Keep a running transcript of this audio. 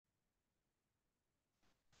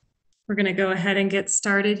We're going to go ahead and get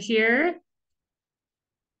started here.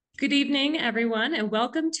 Good evening, everyone, and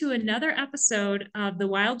welcome to another episode of the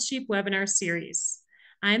Wild Sheep webinar series.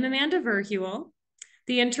 I'm Amanda Verheuel,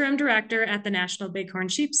 the Interim Director at the National Bighorn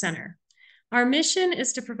Sheep Center. Our mission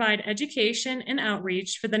is to provide education and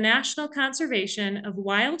outreach for the national conservation of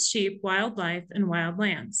wild sheep, wildlife, and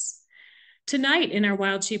wildlands. Tonight in our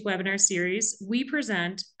Wild Sheep webinar series, we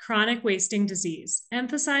present chronic wasting disease,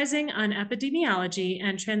 emphasizing on epidemiology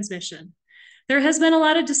and transmission. There has been a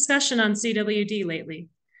lot of discussion on CWD lately.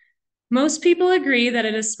 Most people agree that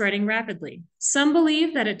it is spreading rapidly. Some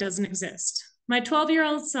believe that it doesn't exist. My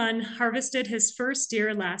 12-year-old son harvested his first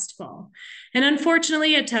deer last fall, and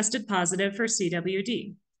unfortunately it tested positive for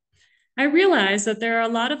CWD. I realize that there are a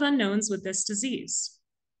lot of unknowns with this disease.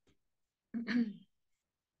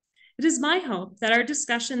 It is my hope that our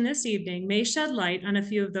discussion this evening may shed light on a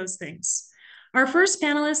few of those things. Our first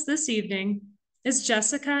panelist this evening is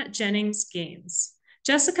Jessica Jennings-Gaines.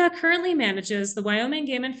 Jessica currently manages the Wyoming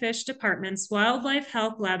Game and Fish Department's Wildlife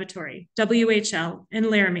Health Laboratory, WHL, in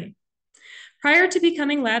Laramie. Prior to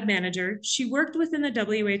becoming lab manager, she worked within the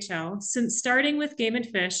WHL since starting with Game and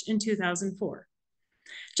Fish in 2004.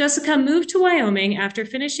 Jessica moved to Wyoming after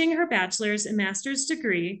finishing her bachelor's and master's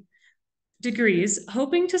degrees,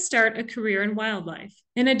 hoping to start a career in wildlife.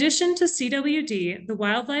 In addition to CWD, the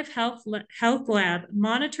Wildlife Health Lab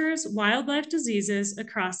monitors wildlife diseases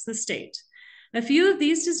across the state. A few of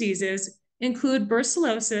these diseases include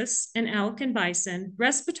brucellosis in elk and bison,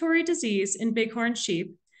 respiratory disease in bighorn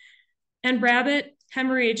sheep, and rabbit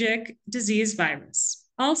hemorrhagic disease virus.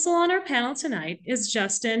 Also on our panel tonight is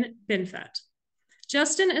Justin Binfet.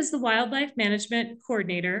 Justin is the Wildlife Management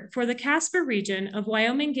Coordinator for the Casper region of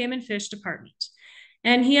Wyoming Game and Fish Department,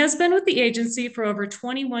 and he has been with the agency for over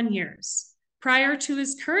 21 years. Prior to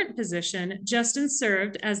his current position, Justin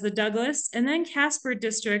served as the Douglas and then Casper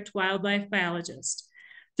District Wildlife Biologist.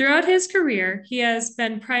 Throughout his career, he has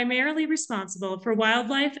been primarily responsible for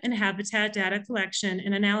wildlife and habitat data collection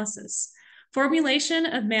and analysis, formulation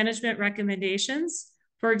of management recommendations,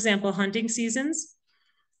 for example, hunting seasons,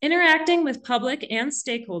 interacting with public and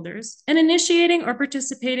stakeholders, and initiating or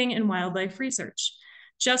participating in wildlife research.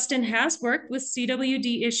 Justin has worked with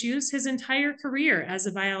CWD issues his entire career as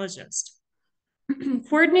a biologist.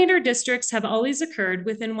 Coordinator districts have always occurred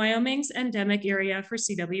within Wyoming's endemic area for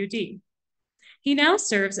CWD. He now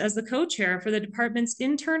serves as the co-chair for the department's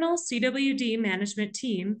internal CWD management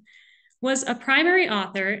team, was a primary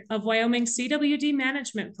author of Wyoming's CWD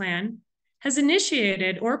management plan, has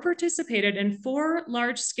initiated or participated in 4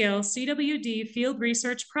 large-scale CWD field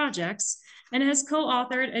research projects, and has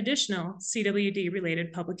co-authored additional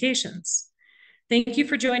CWD-related publications. Thank you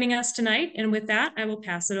for joining us tonight, and with that, I will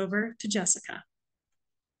pass it over to Jessica.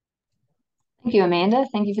 Thank you, Amanda.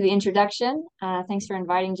 Thank you for the introduction. Thanks for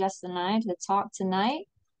inviting Justin and I to talk tonight.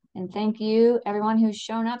 And thank you, everyone who's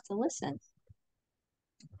shown up to listen.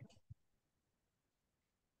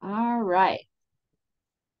 All right.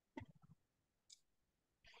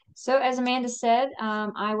 So as Amanda said,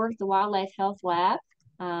 I work at the Wildlife Health Lab,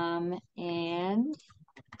 and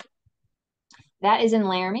that is in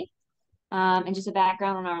Laramie. And just a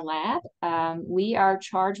background on our lab, we are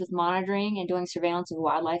charged with monitoring and doing surveillance of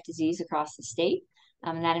wildlife disease across the state.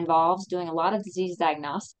 And that involves doing a lot of disease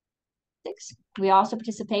diagnostics. We also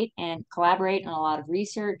participate and collaborate on a lot of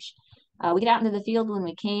research. We get out into the field when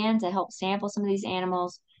we can to help sample some of these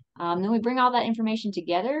animals. Then we bring all that information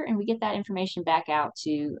together and we get that information back out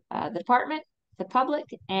to the department, the public,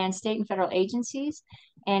 and state and federal agencies.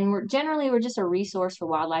 And we're just a resource for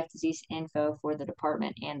wildlife disease info for the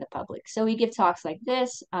department and the public. So we give talks like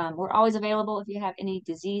this. We're always available if you have any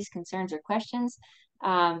disease concerns or questions.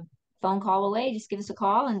 Phone call away, just give us a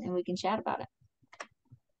call and we can chat about it.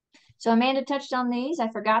 So Amanda touched on these. I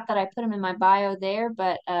forgot that I put them in my bio there,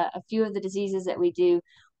 but a few of the diseases that we do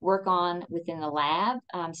work on within the lab.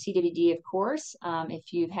 CWD, of course.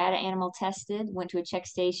 If you've had an animal tested, went to a check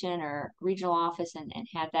station or regional office and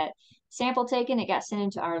had that sample taken, it got sent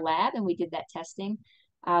into our lab and we did that testing.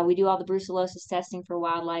 We do all the brucellosis testing for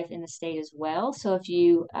wildlife in the state as well. So if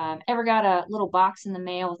you ever got a little box in the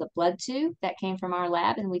mail with a blood tube, that came from our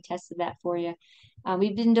lab and we tested that for you.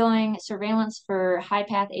 We've been doing surveillance for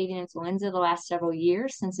high-path avian influenza the last several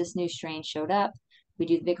years since this new strain showed up. We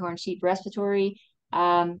do the bighorn sheep respiratory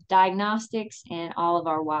diagnostics and all of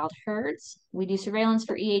our wild herds. We do surveillance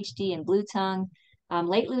for EHD and blue tongue.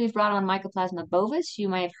 Lately, we've brought on Mycoplasma bovis. You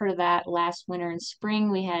might have heard of that last winter and spring.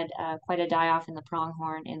 We had quite a die-off in the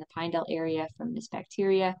pronghorn in the Pinedale area from this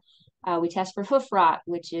bacteria. We test for hoof rot,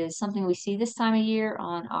 which is something we see this time of year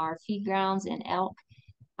on our feed grounds in elk.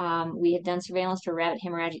 We have done surveillance for rabbit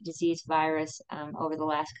hemorrhagic disease virus over the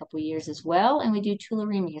last couple of years as well, and we do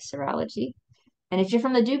tularemia serology. And if you're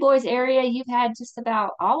from the Du Bois area, you've had just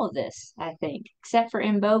about all of this, I think, except for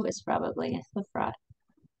M. bovis probably, and the fraud.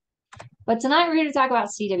 But tonight we're going to talk about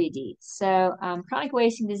CWD. So chronic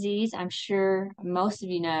wasting disease, I'm sure most of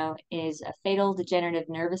you know, is a fatal degenerative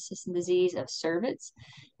nervous system disease of cervix.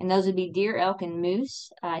 And those would be deer, elk, and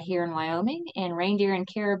moose here in Wyoming, and reindeer and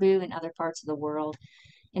caribou in other parts of the world.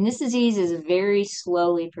 And this disease is very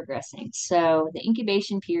slowly progressing. So the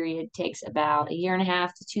incubation period takes about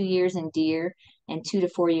 1.5 to 2 years in deer and 2 to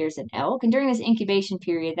 4 years in elk. And during this incubation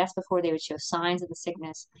period, that's before they would show signs of the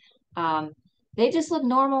sickness. They just look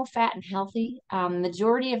normal, fat, and healthy.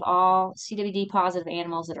 Majority of all CWD positive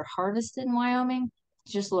animals that are harvested in Wyoming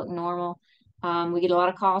just look normal. We get a lot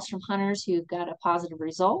of calls from hunters who've got a positive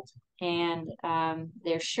result, and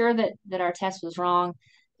they're sure that our test was wrong,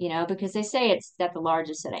 because they say it's got the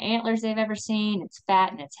largest set of antlers they've ever seen, it's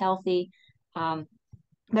fat and it's healthy.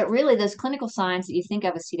 But really, those clinical signs that you think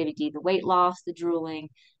of as CWD, the weight loss, the drooling,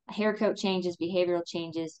 hair coat changes, behavioral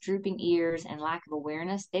changes, drooping ears, and lack of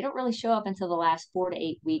awareness, they don't really show up until the last 4 to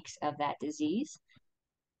 8 weeks of that disease.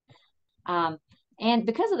 And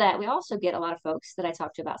because of that, we also get a lot of folks that I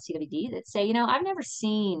talk to about CWD that say, I've never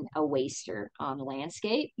seen a waster on the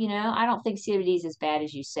landscape. I don't think CWD is as bad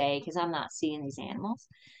as you say because I'm not seeing these animals.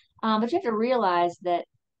 But you have to realize that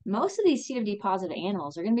most of these CWD positive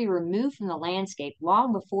animals are going to be removed from the landscape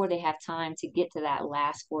long before they have time to get to that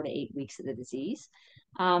last 4 to 8 weeks of the disease.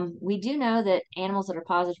 We do know that animals that are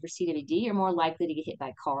positive for CWD are more likely to get hit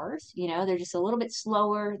by cars. They're just a little bit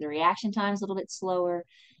slower. The reaction time is a little bit slower.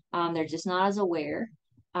 They're just not as aware.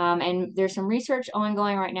 And there's some research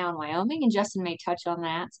ongoing right now in Wyoming, and Justin may touch on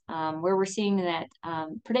that, where we're seeing that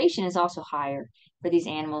predation is also higher for these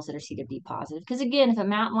animals that are CWD positive. Because again, if a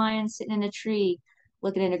mountain lion's sitting in a tree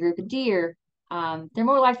looking at a group of deer, they're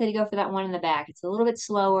more likely to go for that one in the back. It's a little bit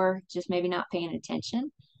slower, just maybe not paying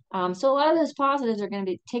attention. So a lot of those positives are going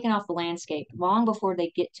to be taken off the landscape long before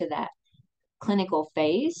they get to that clinical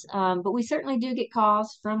phase. But we certainly do get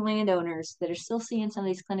calls from landowners that are still seeing some of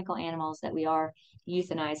these clinical animals that we are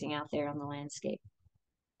euthanizing out there on the landscape.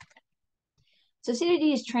 So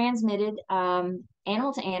CWD is transmitted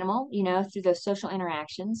animal to animal, through those social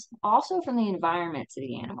interactions, also from the environment to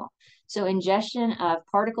the animal. So ingestion of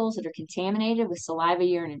particles that are contaminated with saliva,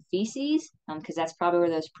 urine, and feces, because that's probably where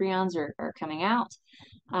those prions are coming out.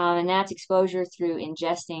 And that's exposure through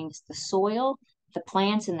ingesting the soil, the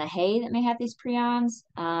plants and the hay that may have these prions,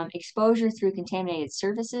 exposure through contaminated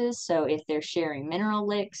surfaces. So if they're sharing mineral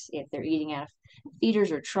licks, if they're eating out of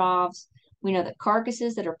feeders or troughs. We know that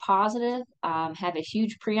carcasses that are positive have a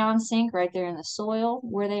huge prion sink right there in the soil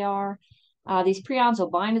where they are. These prions will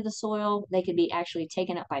bind to the soil. They could be actually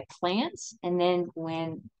taken up by plants. And then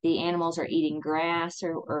when the animals are eating grass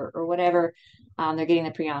or whatever, they're getting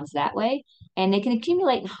the prions that way. And they can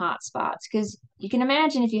accumulate in hot spots because you can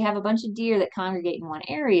imagine if you have a bunch of deer that congregate in one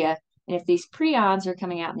area, and if these prions are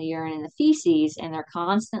coming out in the urine and the feces and they're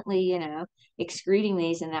constantly, excreting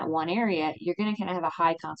these in that one area, you're going to kind of have a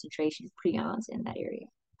high concentration of prions in that area.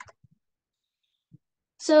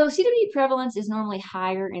 So CWD prevalence is normally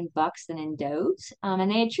higher in bucks than in does,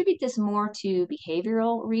 and they attribute this more to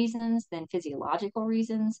behavioral reasons than physiological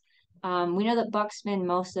reasons. We know that bucks spend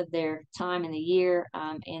most of their time in the year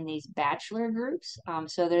in these bachelor groups,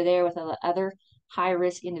 so they're there with other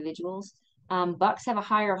high-risk individuals. Bucks have a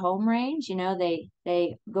higher home range.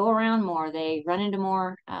 They go around more, they run into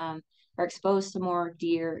more, are exposed to more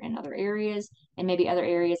deer in other areas, and maybe other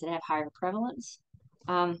areas that have higher prevalence.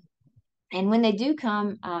 And when they do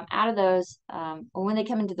come out of those, or when they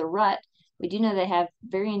come into the rut, we do know they have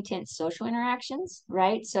very intense social interactions,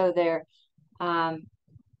 right? So they're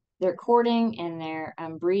courting and they're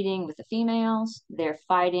breeding with the females. They're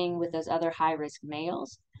fighting with those other high-risk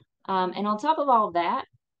males. And on top of all of that,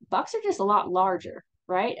 bucks are just a lot larger,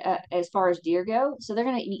 right? As far as deer go. So they're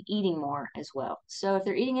going to be eating more as well. So if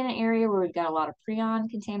they're eating in an area where we've got a lot of prion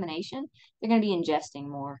contamination, they're going to be ingesting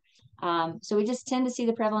more. So we just tend to see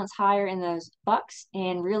the prevalence higher in those bucks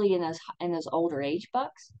and really in those older age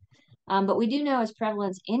bucks. But we do know as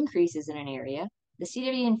prevalence increases in an area, the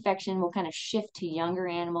CWD infection will kind of shift to younger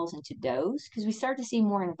animals and to does because we start to see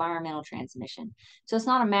more environmental transmission. So it's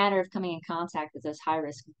not a matter of coming in contact with those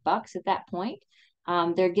high-risk bucks at that point.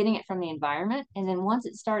 They're getting it from the environment. And then once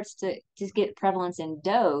it starts to just get prevalence in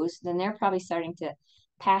does, then they're probably starting to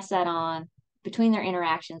pass that on between their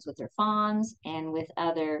interactions with their fawns and with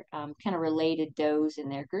other kind of related does in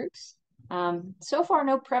their groups. So far,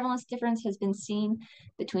 no prevalence difference has been seen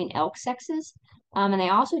between elk sexes. And they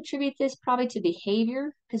also attribute this probably to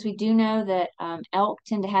behavior, because we do know that elk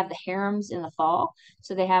tend to have the harems in the fall.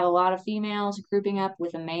 So they have a lot of females grouping up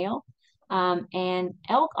with a male. And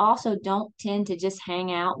elk also don't tend to just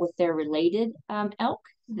hang out with their related elk,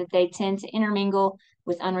 that they tend to intermingle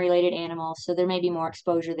with unrelated animals. So there may be more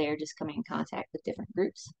exposure there, just coming in contact with different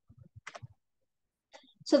groups.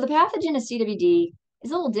 So the pathogen of CWD is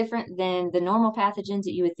a little different than the normal pathogens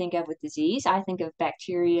that you would think of with disease. I think of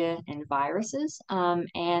bacteria and viruses,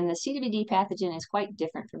 and the CWD pathogen is quite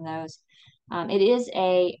different from those. It is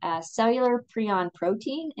a cellular prion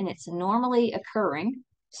protein, and it's normally occurring,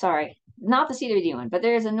 sorry, not the CWD one, but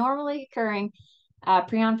there is a normally occurring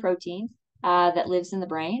prion protein that lives in the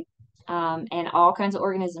brain. And all kinds of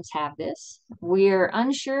organisms have this. We're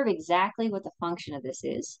unsure of exactly what the function of this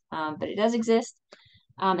is, but it does exist.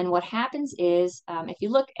 And what happens is, if you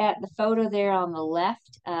look at the photo there on the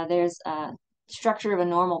left, there's a structure of a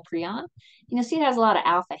normal prion. You'll see it has a lot of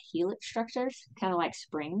alpha helix structures, kind of like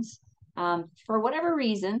springs. For whatever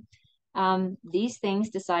reason, these things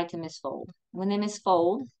decide to misfold. When they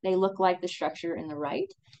misfold, they look like the structure in the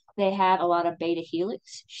right. They have a lot of beta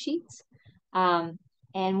helix sheets.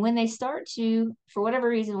 And when they start to, for whatever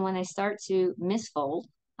reason, when they start to misfold,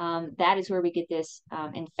 that is where we get this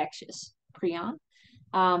infectious prion.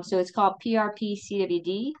 So it's called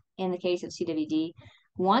PRP-CWD in the case of CWD.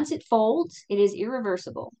 Once it folds, it is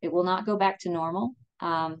irreversible. It will not go back to normal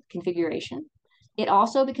configuration. It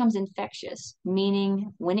also becomes infectious,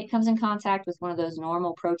 meaning when it comes in contact with one of those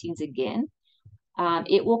normal proteins again,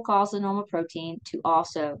 it will cause the normal protein to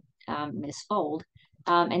also misfold.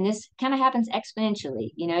 And this kind of happens exponentially.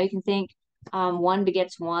 You can think one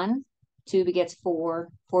begets one, two begets four,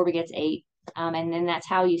 four begets eight. And then that's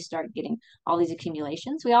how you start getting all these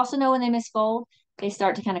accumulations. We also know when they misfold, they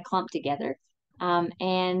start to kind of clump together,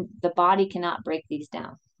 and the body cannot break these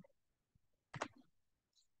down.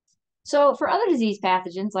 So for other disease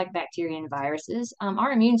pathogens like bacteria and viruses,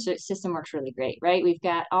 our immune system works really great, right? We've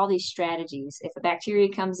got all these strategies. If a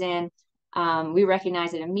bacteria comes in, we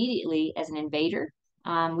recognize it immediately as an invader.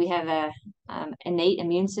 We have a innate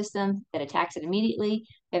immune system that attacks it immediately.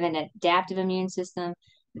 We have an adaptive immune system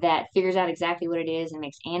that figures out exactly what it is and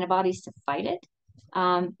makes antibodies to fight it.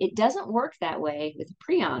 It doesn't work that way with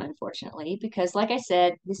prion, unfortunately, because like I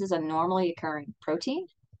said, this is a normally occurring protein.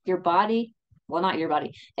 Your body, well, not your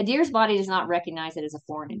body, a deer's body does not recognize it as a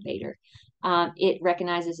foreign invader. It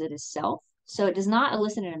recognizes it as self. So it does not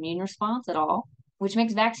elicit an immune response at all, which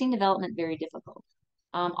makes vaccine development very difficult.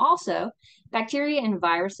 Also, bacteria and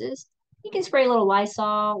viruses, you can spray a little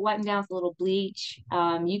Lysol, wipe them down with a little bleach.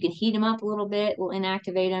 You can heat them up a little bit, will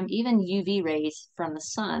inactivate them. Even UV rays from the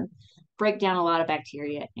sun break down a lot of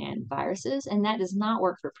bacteria and viruses, and that does not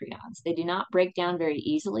work for prions. They do not break down very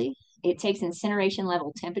easily. It takes incineration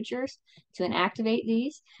level temperatures to inactivate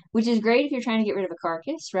these, which is great if you're trying to get rid of a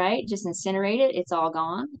carcass, right? Just incinerate it, it's all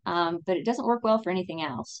gone. But it doesn't work well for anything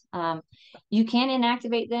else. You can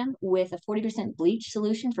inactivate them with a 40% bleach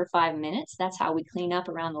solution for 5 minutes. That's how we clean up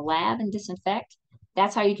around the lab and disinfect.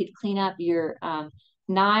 That's how you could clean up your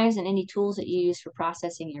knives and any tools that you use for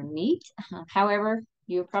processing your meat. However,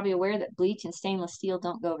 you're probably aware that bleach and stainless steel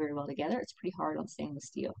don't go very well together. It's pretty hard on stainless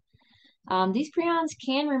steel. These prions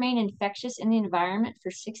can remain infectious in the environment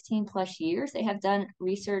for 16 plus years. They have done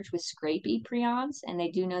research with scrapie prions, and they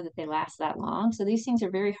do know that they last that long. So these things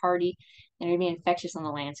are very hardy and remain infectious on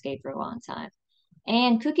the landscape for a long time.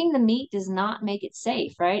 And cooking the meat does not make it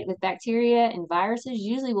safe, right? With bacteria and viruses,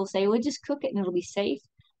 usually we'll say, well, just cook it and it'll be safe.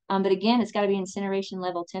 But again, it's got to be incineration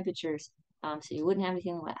level temperatures, so you wouldn't have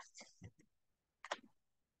anything left.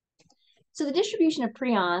 So the distribution of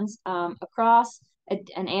prions across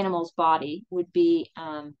an animal's body would be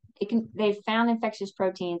they've found infectious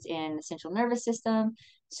proteins in the central nervous system.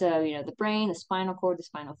 So, the brain, the spinal cord, the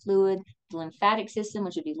spinal fluid, the lymphatic system,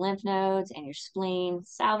 which would be lymph nodes, and your spleen,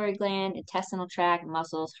 salivary gland, intestinal tract,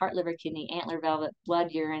 muscles, heart, liver, kidney, antler velvet,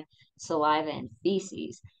 blood, urine, saliva, and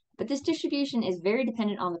feces. But this distribution is very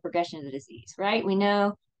dependent on the progression of the disease, right? We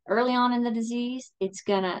know early on in the disease, it's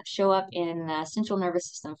going to show up in the central nervous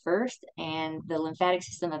system first and the lymphatic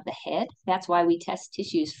system of the head. That's why we test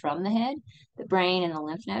tissues from the head, the brain, and the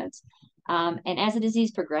lymph nodes. And as the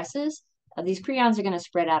disease progresses, these prions are going to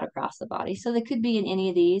spread out across the body. So they could be in any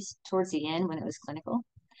of these towards the end when it was clinical.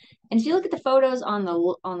 And if you look at the photos on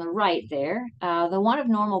the right there, the one of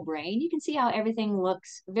normal brain, you can see how everything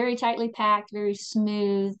looks very tightly packed, very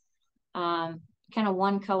smooth, kind of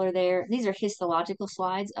one color there. These are histological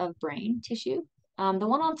slides of brain tissue. The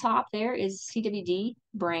one on top there is CWD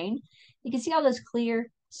brain. You can see all those clear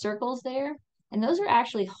circles there. And those are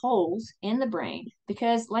actually holes in the brain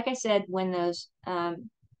because, like I said, when those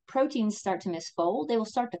proteins start to misfold, they will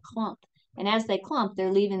start to clump. And as they clump,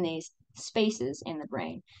 they're leaving these spaces in the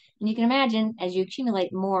brain. And you can imagine as you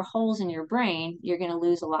accumulate more holes in your brain, you're going to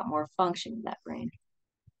lose a lot more function of that brain.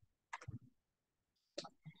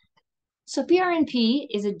 So PRNP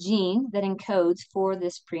is a gene that encodes for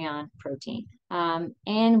this prion protein.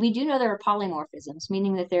 And we do know there are polymorphisms,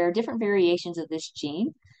 meaning that there are different variations of this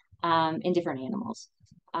gene in different animals.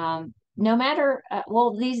 No matter,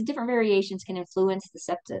 well, these different variations can influence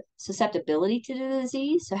the susceptibility to the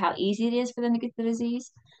disease, so how easy it is for them to get the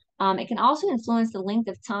disease. It can also influence the length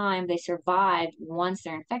of time they survive once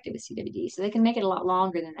they're infected with CWD. So they can make it a lot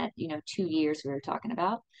longer than that, 2 years we were talking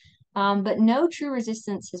about. But no true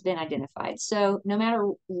resistance has been identified. So no matter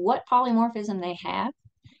what polymorphism they have,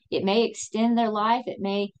 it may extend their life, it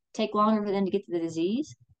may take longer for them to get to the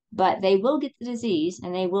disease, but they will get the disease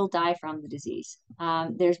and they will die from the disease.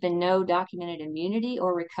 There's been no documented immunity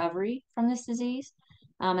or recovery from this disease.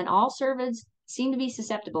 And all cervids seem to be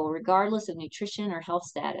susceptible regardless of nutrition or health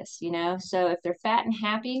status, So if they're fat and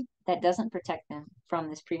happy, that doesn't protect them from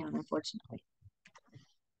this prion, unfortunately.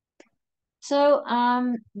 So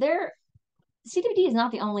CWD is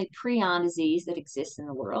not the only prion disease that exists in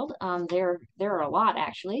the world. There are a lot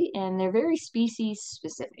actually, and they're very species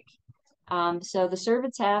specific. So the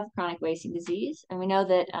cervids have chronic wasting disease, and we know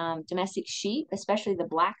that domestic sheep, especially the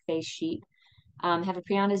black-faced sheep, have a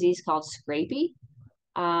prion disease called scrapie.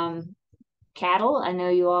 Cattle, I know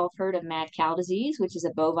you all have heard of mad cow disease, which is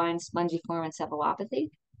a bovine spongiform encephalopathy.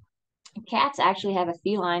 Cats actually have a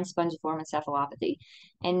feline spongiform encephalopathy,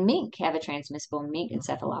 and mink have a transmissible mink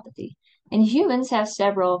encephalopathy. And humans have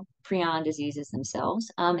several prion diseases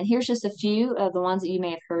themselves. And here's just a few of the ones that you may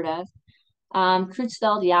have heard of.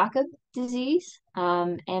 Creutzfeldt-Jakob disease,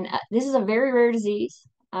 and this is a very rare disease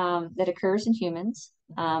that occurs in humans,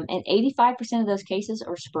 and 85% of those cases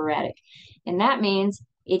are sporadic. And that means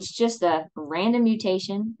it's just a random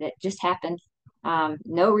mutation that just happened,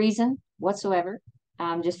 no reason whatsoever.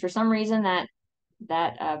 Just for some reason that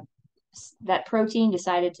protein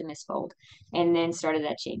decided to misfold and then started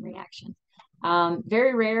that chain reaction.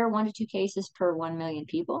 Very rare, 1 to 2 cases per 1 million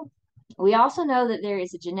people. We also know that there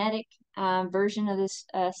is a genetic version of this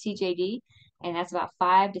CJD, and that's about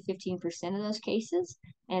 5 to 15% of those cases,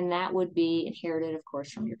 and that would be inherited, of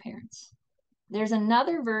course, from your parents. There's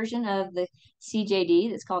another version of the CJD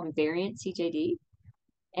that's called variant CJD,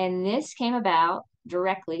 and this came about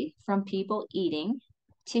directly from people eating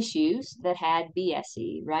tissues that had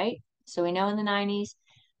BSE, right? So we know in the 90s,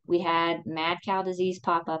 we had mad cow disease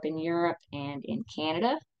pop up in Europe and in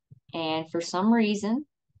Canada. And for some reason,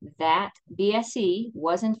 that BSE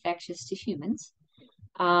was infectious to humans.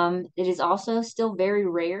 It is also still very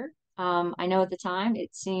rare. I know at the time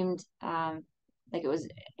it seemed like it was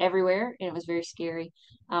everywhere and it was very scary.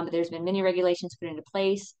 But there's been many regulations put into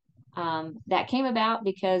place. That came about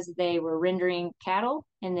because they were rendering cattle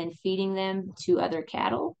and then feeding them to other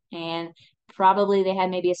cattle. And probably they had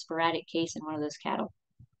maybe a sporadic case in one of those cattle.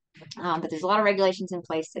 But there's a lot of regulations in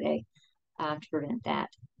place today to prevent that.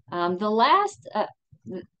 The last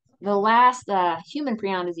human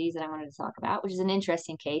prion disease that I wanted to talk about, which is an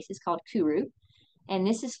interesting case, is called Kuru. And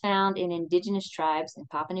this is found in indigenous tribes in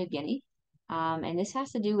Papua New Guinea. And this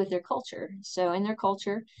has to do with their culture. So in their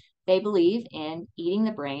culture, they believe in eating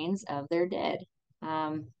the brains of their dead.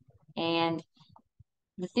 And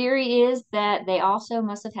the theory is that they also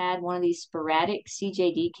must have had one of these sporadic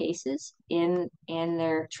CJD cases in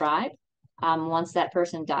their tribe. Once that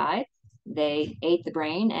person died, they ate the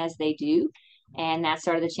brain as they do, and that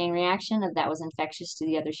started the chain reaction of that was infectious to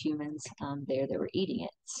the other humans there that were eating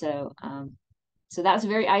it. So, so that was a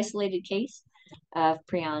very isolated case of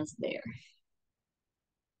prions there.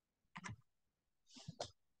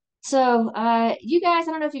 So you guys,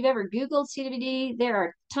 I don't know if you've ever Googled CWD. There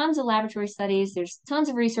are tons of laboratory studies. There's tons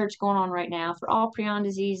of research going on right now for all prion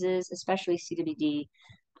diseases, especially CWD.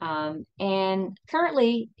 And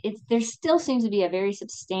currently, there still seems to be a very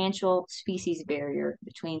substantial species barrier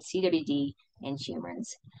between CWD and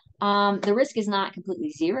humans. The risk is not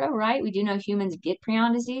completely zero, right? We do know humans get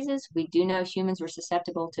prion diseases. We do know humans were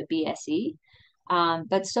susceptible to BSE.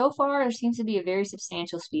 But so far, there seems to be a very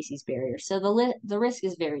substantial species barrier. So the risk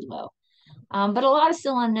is very low. But a lot is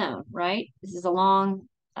still unknown, right? This is a long,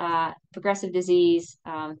 progressive disease.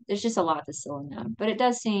 There's just a lot that's still unknown. But it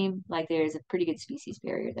does seem like there's a pretty good species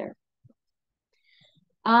barrier there.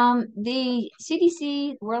 The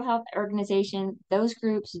CDC, World Health Organization, those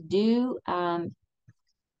groups do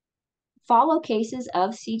follow cases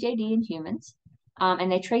of CJD in humans,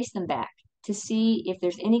 and they trace them back to see if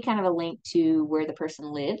there's any kind of a link to where the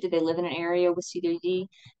person lived. Did they live in an area with CWD?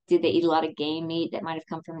 Did they eat a lot of game meat that might have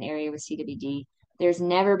come from an area with CWD? There's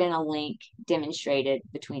never been a link demonstrated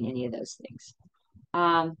between any of those things.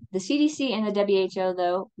 The CDC and the WHO,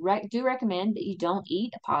 though, do recommend that you don't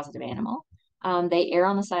eat a positive animal. They err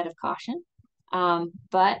on the side of caution.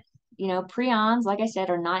 But, prions, like I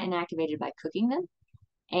said, are not inactivated by cooking them.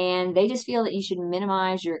 And they just feel that you should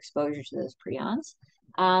minimize your exposure to those prions.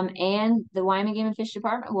 And the Wyoming Game and Fish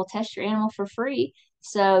Department will test your animal for free.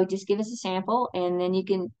 So just give us a sample, and then you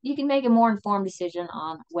can make a more informed decision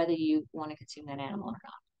on whether you want to consume that animal or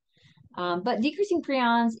not. But decreasing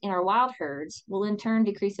prions in our wild herds will in turn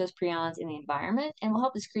decrease those prions in the environment and will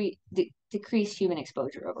help decrease human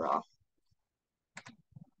exposure overall.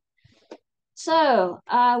 So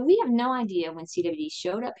we have no idea when CWD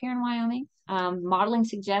showed up here in Wyoming. Modeling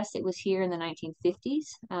suggests it was here in the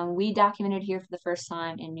 1950s. We documented here for the first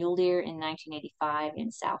time in mule deer in 1985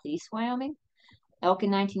 in southeast Wyoming, elk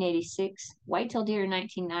in 1986, whitetail deer in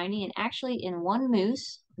 1990, and actually in one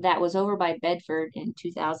moose that was over by Bedford in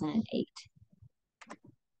 2008.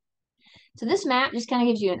 So this map just kind of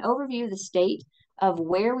gives you an overview of the state of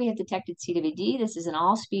where we have detected CWD. This is in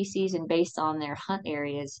all species and based on their hunt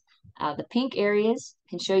areas. The pink areas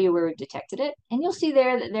can show you where we've detected it. And you'll see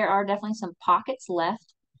there that there are definitely some pockets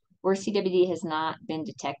left where CWD has not been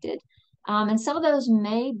detected. And some of those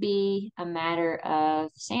may be a matter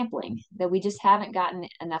of sampling, that we just haven't gotten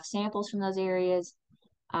enough samples from those areas,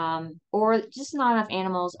 or just not enough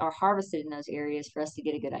animals are harvested in those areas for us to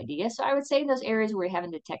get a good idea. So I would say in those areas where we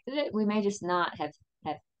haven't detected it, we may just not have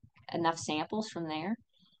enough samples from there.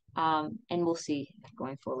 And we'll see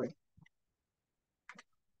going forward.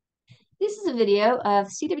 This is a video of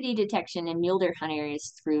CWD detection in mule deer hunt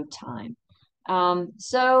areas through time.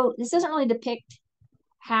 So this doesn't really depict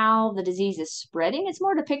how the disease is spreading. It's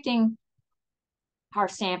more depicting our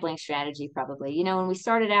sampling strategy, probably. When we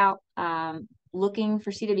started out looking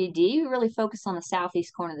for CWD, we really focused on the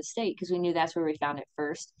southeast corner of the state because we knew that's where we found it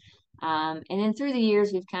first. And then through the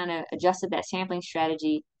years, we've kind of adjusted that sampling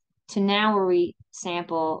strategy to now where we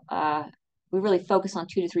sample, we really focus on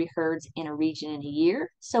 2 to 3 herds in a region in a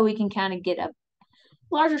year, so we can kind of get a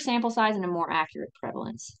larger sample size and a more accurate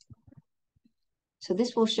prevalence. So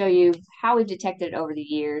this will show you how we've detected it over the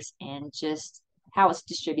years and just how it's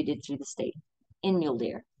distributed through the state in mule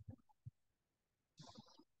deer.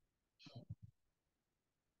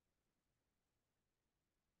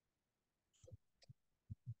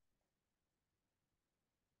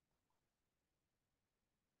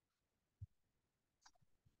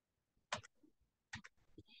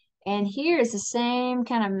 And here is the same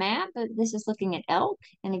kind of map, but this is looking at elk.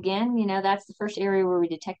 And again, that's the first area where we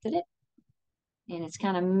detected it. And it's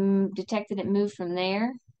kind of detected it move from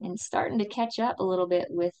there and starting to catch up a little bit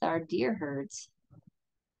with our deer herds.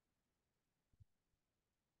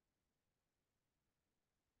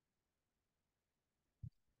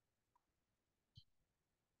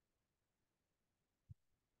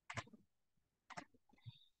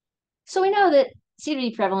 So we know that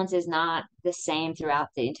CWD prevalence is not the same throughout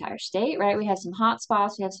the entire state, right? We have some hot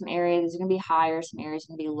spots, we have some areas that are going to be higher, some areas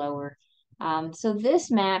going to be lower. So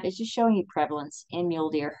this map is just showing you prevalence in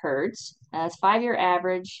mule deer herds. It's 5-year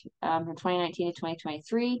average from 2019 to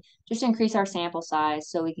 2023, just to increase our sample size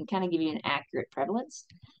so we can kind of give you an accurate prevalence.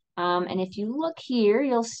 And if you look here,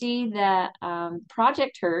 you'll see that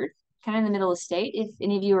project herd, kind of in the middle of the state. If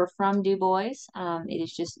any of you are from Du Bois, it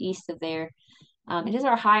is just east of there. It is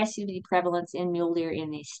our highest CWD prevalence in mule deer in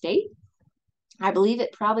the state. I believe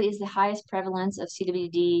it probably is the highest prevalence of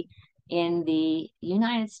CWD in the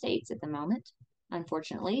United States at the moment.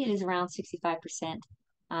 Unfortunately, it is around 65%.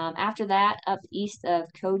 After that, up east of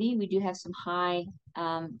Cody, we do have some high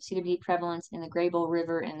CWD prevalence in the Graybull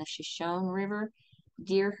River and the Shoshone River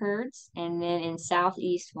deer herds, and then in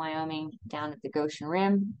southeast Wyoming, down at the Goshen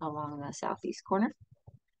Rim along the southeast corner.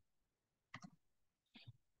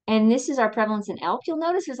 And this is our prevalence in elk. You'll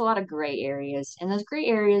notice there's a lot of gray areas. And those gray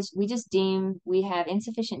areas, we just deem we have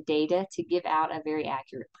insufficient data to give out a very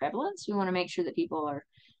accurate prevalence. We want to make sure that people are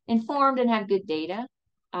informed and have good data.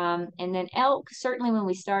 And then elk, certainly when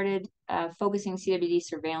we started focusing CWD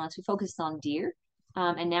surveillance, we focused on deer.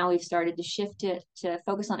 And now we've started to shift to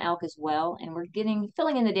focus on elk as well. And we're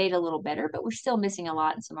filling in the data a little better, but we're still missing a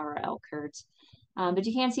lot in some of our elk herds. But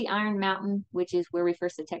you can see Iron Mountain, which is where we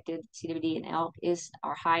first detected CWD in elk, is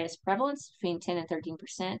our highest prevalence, between 10 and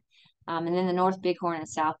 13%. And then the North Bighorn and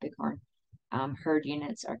South Bighorn herd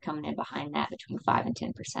units are coming in behind that, between 5 and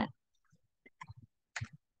 10%.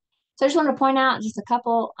 So I just want to point out just a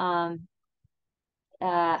couple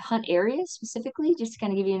hunt areas specifically, just to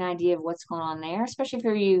kind of give you an idea of what's going on there, especially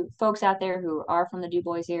for you folks out there who are from the Du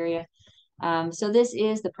Bois area. So this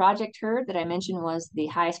is the project herd that I mentioned was the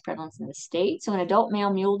highest prevalence in the state. So an adult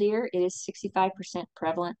male mule deer, it is 65%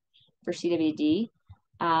 prevalent for CWD.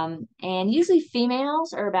 And usually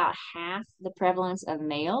females are about half the prevalence of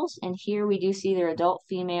males. And here we do see their adult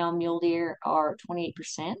female mule deer are 28%,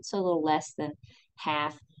 so a little less than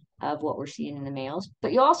half of what we're seeing in the males.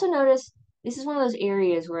 But you'll also notice this is one of those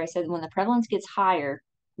areas where I said when the prevalence gets higher,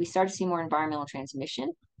 we start to see more environmental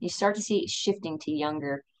transmission. You start to see it shifting to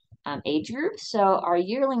younger age groups. So our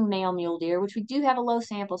yearling male mule deer, which we do have a low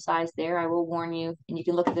sample size there, I will warn you, and you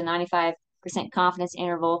can look at the 95% confidence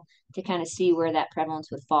interval to kind of see where that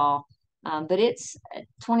prevalence would fall. But it's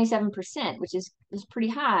 27%, which is pretty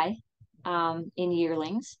high in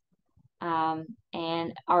yearlings.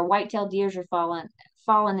 And our white-tailed deers are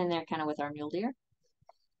falling in there kind of with our mule deer.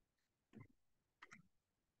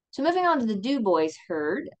 So moving on to the DuBois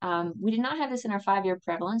herd, we did not have this in our 5-year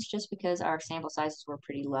prevalence just because our sample sizes were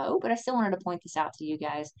pretty low, but I still wanted to point this out to you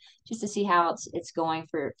guys just to see how it's going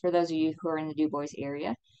for those of you who are in the DuBois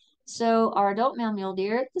area. So our adult male mule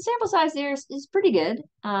deer, the sample size there is pretty good,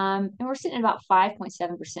 and we're sitting at about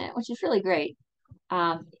 5.7%, which is really great.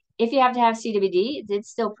 If you have to have CWD, it's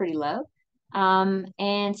still pretty low.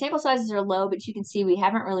 And sample sizes are low, but you can see we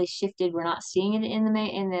haven't really shifted. We're not seeing it in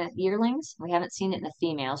the yearlings. We haven't seen it in the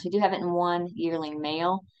females. We do have it in one yearling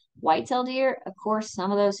male white-tailed deer. Of course,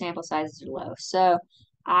 some of those sample sizes are low. So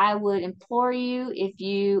I would implore you, if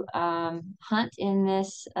you hunt in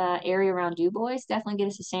this area around DuBois, definitely get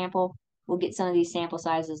us a sample. We'll get some of these sample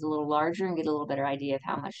sizes a little larger and get a little better idea of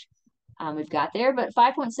how much we've got there. But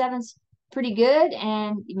 5.7 is pretty good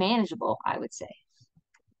and manageable, I would say.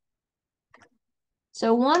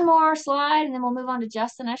 So one more slide and then we'll move on to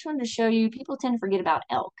Justin. I just wanted to show you, people tend to forget about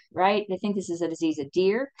elk, right? They think this is a disease of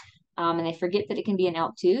deer, and they forget that it can be an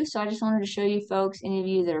elk too. So I just wanted to show you folks, any of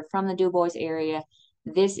you that are from the DuBois area,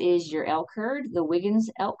 this is your elk herd, the Wiggins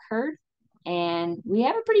elk herd. And we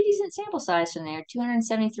have a pretty decent sample size from there,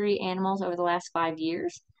 273 animals over the last 5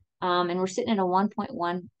 years. And we're sitting at a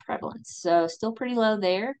 1.1 prevalence. So still pretty low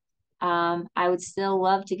there. I would still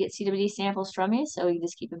love to get CWD samples from you so we can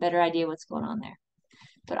just keep a better idea what's going on there.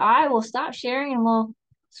 But I will stop sharing and we'll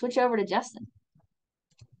switch over to Justin.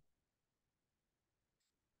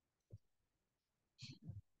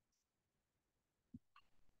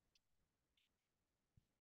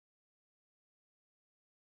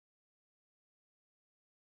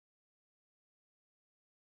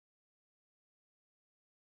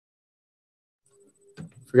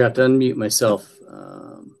 Forgot to unmute myself.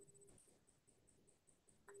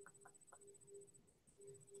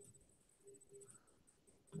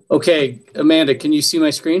 Okay, Amanda, can you see my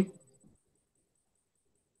screen?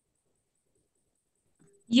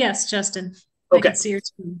 Yes, Justin. Okay. I can see your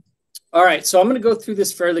screen. All right, so I'm going to go through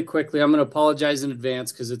this fairly quickly. I'm going to apologize in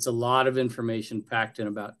advance because it's a lot of information packed in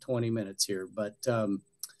about 20 minutes here. But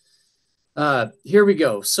here we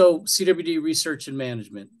go. So CWD research and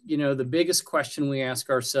management. You know, the biggest question we ask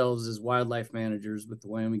ourselves as wildlife managers with the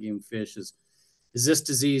Wyoming Game Fish is this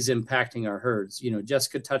disease impacting our herds? You know,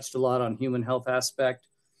 Jessica touched a lot on human health aspect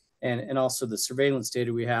and also the surveillance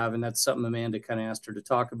data we have, and that's something Amanda kind of asked her to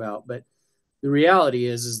talk about. But the reality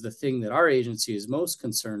is the thing that our agency is most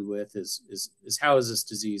concerned with is how is this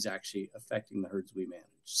disease actually affecting the herds we manage?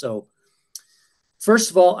 So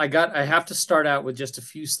first of all, I have to start out with just a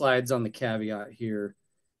few slides on the caveat here.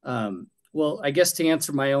 Well, I guess to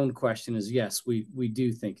answer my own question is yes, we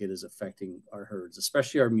do think it is affecting our herds,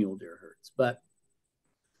 especially our mule deer herds. But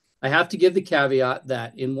I have to give the caveat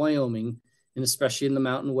that in Wyoming, and especially in the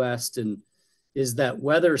Mountain West, and is that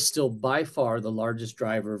weather is still by far the largest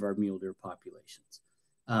driver of our mule deer populations.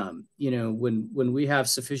 You know, when we have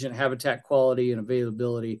sufficient habitat quality and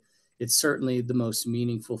availability, it's certainly the most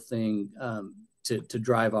meaningful thing to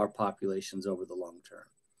drive our populations over the long term.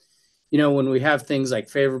 You know, when we have things like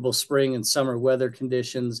favorable spring and summer weather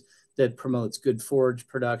conditions that promotes good forage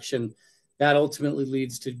production, that ultimately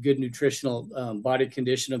leads to good nutritional body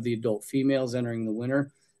condition of the adult females entering the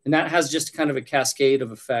winter. And that has just kind of a cascade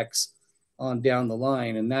of effects on down the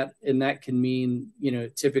line. And that can mean, you know,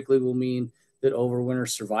 it typically will mean that overwinter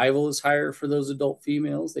survival is higher for those adult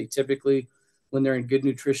females. They typically, when they're in good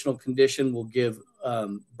nutritional condition, will give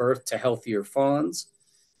birth to healthier fawns,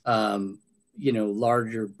 you know,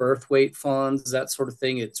 larger birth weight fawns, that sort of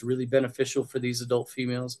thing. It's really beneficial for these adult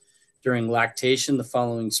females during lactation the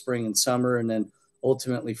following spring and summer, and then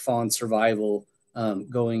ultimately fawn survival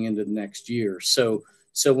going into the next year.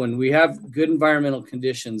 So when we have good environmental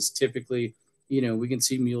conditions, typically, you know, we can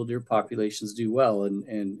see mule deer populations do well, and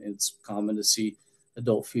it's common to see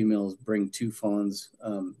adult females bring 2 fawns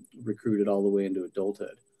recruited all the way into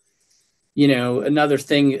adulthood. Another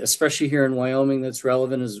thing, especially here in Wyoming, that's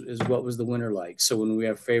relevant is what was the winter like. So when we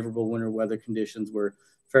have favorable winter weather conditions, we're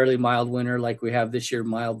fairly mild winter like we have this year,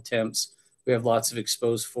 mild temps, we have lots of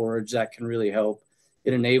exposed forage that can really help.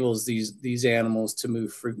 It enables these animals to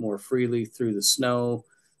move more freely through the snow.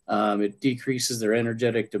 It decreases their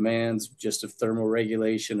energetic demands, just of thermal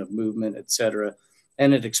regulation, of movement, etc.,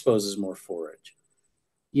 and it exposes more forage.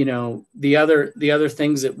 The other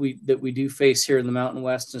things that we do face here in the Mountain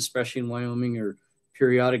West, and especially in Wyoming, are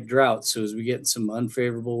periodic droughts. So as we get some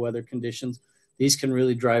unfavorable weather conditions, these can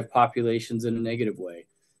really drive populations in a negative way.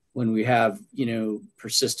 When we have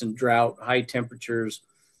persistent drought, high temperatures,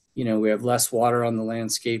 we have less water on the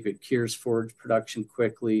landscape. It cures forage production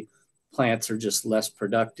quickly. Plants are just less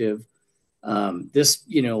productive. This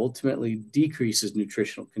ultimately decreases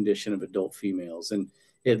nutritional condition of adult females, and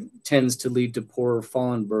it tends to lead to poorer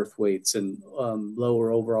fawn birth weights and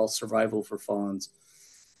lower overall survival for fawns.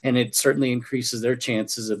 And it certainly increases their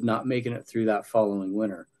chances of not making it through that following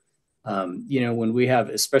winter. When we have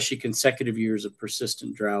especially consecutive years of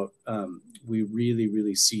persistent drought, we really,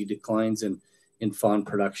 really see declines in fawn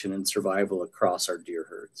production and survival across our deer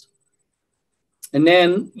herds. And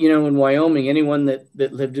then, in Wyoming, anyone that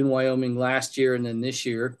lived in Wyoming last year and then this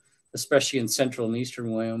year, especially in central and eastern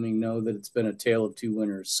Wyoming, know that it's been a tale of two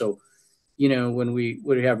winters. So, when we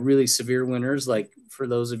have really severe winters, like for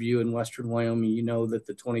those of you in western Wyoming, that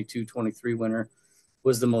the 22-23 winter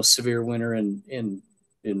was the most severe winter in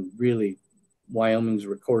really Wyoming's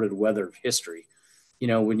recorded weather history.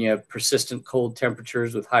 When you have persistent cold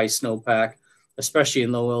temperatures with high snowpack, especially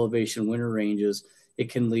in low elevation winter ranges, it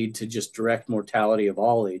can lead to just direct mortality of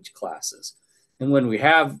all age classes. And when we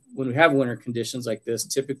have winter conditions like this,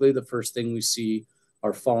 typically the first thing we see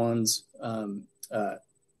are fawns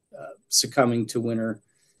succumbing to winter.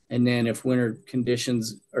 And then if winter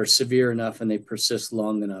conditions are severe enough and they persist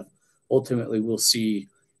long enough, ultimately we'll see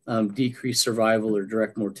decreased survival or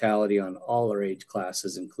direct mortality on all our age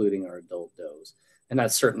classes, including our adult does. And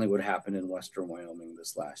that's certainly what happened in western Wyoming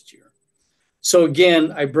this last year. So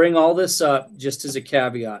again, I bring all this up just as a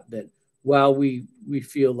caveat that while we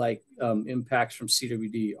feel like impacts from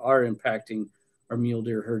CWD are impacting our mule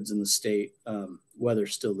deer herds in the state,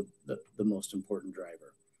 weather's still the most important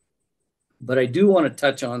driver. But I do want to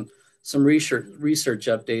touch on some research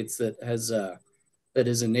updates that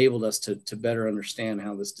has enabled us to better understand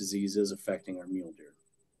how this disease is affecting our mule deer.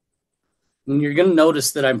 And you're going to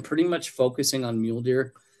notice that I'm pretty much focusing on mule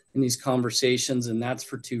deer in these conversations, and that's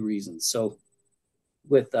for two reasons. So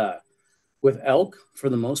with elk, for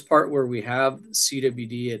the most part, where we have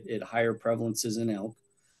CWD at higher prevalences in elk,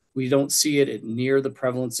 we don't see it at near the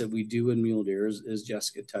prevalence that we do in mule deer, as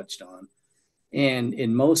Jessica touched on. And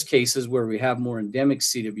in most cases where we have more endemic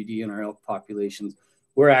CWD in our elk populations,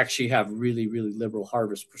 we actually have really, really liberal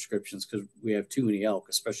harvest prescriptions because we have too many elk,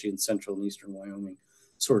 especially in central and eastern Wyoming.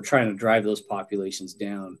 So we're trying to drive those populations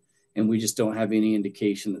down, and we just don't have any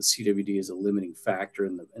indication that CWD is a limiting factor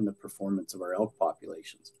in the performance of our elk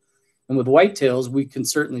populations. And with whitetails, we can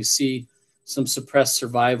certainly see some suppressed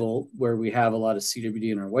survival where we have a lot of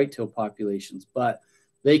CWD in our whitetail populations, but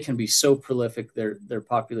they can be so prolific, their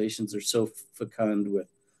populations are so fecund with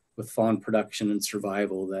fawn production and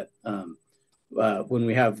survival that when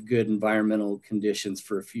we have good environmental conditions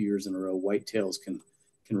for a few years in a row, whitetails can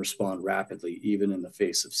respond rapidly, even in the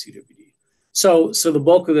face of CWD. So the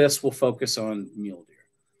bulk of this will focus on mule deer.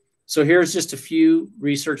 So here's just a few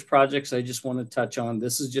research projects I just want to touch on.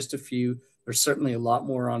 This is just a few. There's certainly a lot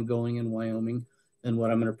more ongoing in Wyoming than what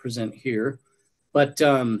I'm going to present here. But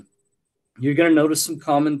you're going to notice some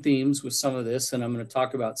common themes with some of this, and I'm going to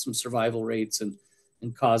talk about some survival rates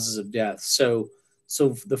and causes of death. So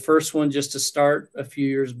the first one, just to start, a few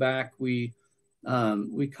years back, we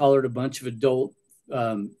collared a bunch of adult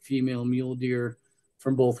female mule deer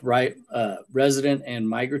from both resident and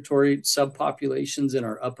migratory subpopulations in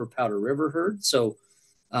our upper Powder River herd. So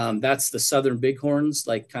that's the southern bighorns,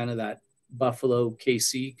 like kind of that Buffalo,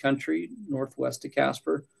 KC country, northwest of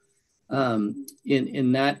Casper.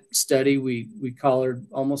 In that study, we collared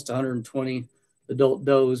almost 120 adult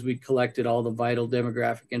does. We collected all the vital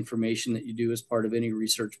demographic information that you do as part of any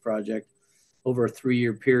research project over a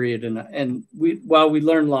 3-year period. And while we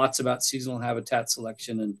learned lots about seasonal habitat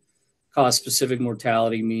selection and cause-specific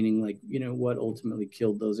mortality, meaning like, what ultimately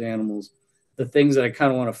killed those animals, the things that I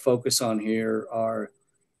kind of want to focus on here are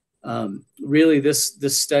really this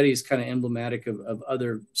study is kind of emblematic of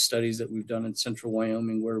other studies that we've done in central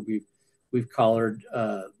Wyoming where we've collared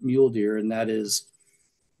mule deer, and that is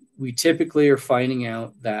we typically are finding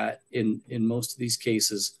out that in most of these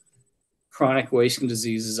cases, chronic wasting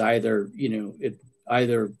disease is either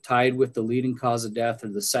either tied with the leading cause of death or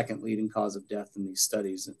the second leading cause of death in these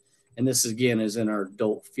studies. And this, again, is in our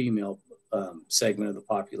adult female segment of the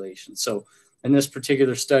population. So in this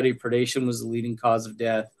particular study, predation was the leading cause of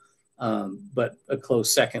death, but a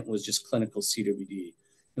close second was just clinical CWD.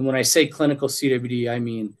 And when I say clinical CWD, I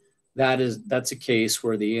mean that's a case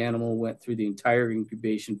where the animal went through the entire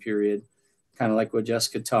incubation period, kind of like what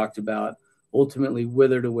Jessica talked about, ultimately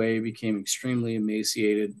withered away, became extremely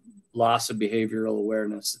emaciated, loss of behavioral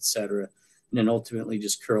awareness, etc., and then ultimately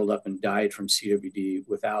just curled up and died from CWD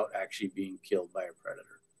without actually being killed by a predator.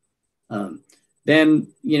 Then,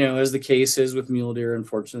 as the case is with mule deer,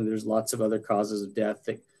 unfortunately, there's lots of other causes of death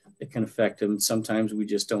that can affect them. Sometimes we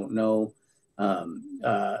just don't know.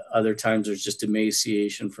 Other times there's just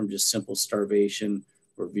emaciation from just simple starvation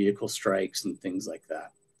or vehicle strikes and things like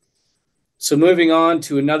that. So moving on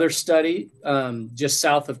to another study just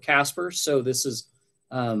south of Casper. So this is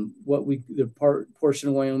the portion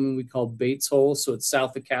of Wyoming we call Bates Hole. So it's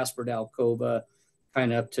south of Casper to Alcova,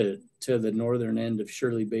 kind of up to the northern end of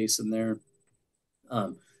Shirley Basin there.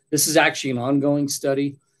 This is actually an ongoing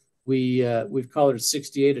study. We've collared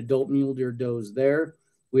 68 adult mule deer does there.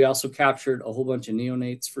 We also captured a whole bunch of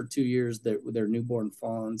neonates for 2 years with their newborn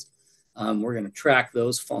fawns. We're going to track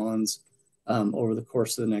those fawns over the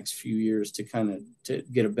course of the next few years to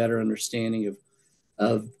get a better understanding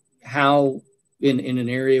of how in an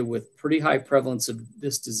area with pretty high prevalence of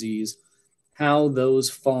this disease, how those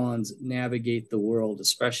fawns navigate the world,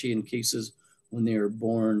 especially in cases when they are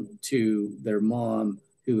born to their mom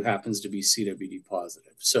who happens to be CWD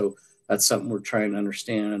positive. So that's something we're trying to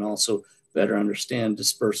understand, and also better understand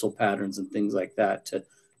dispersal patterns and things like that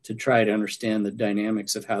to try to understand the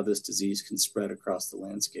dynamics of how this disease can spread across the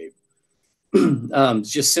landscape.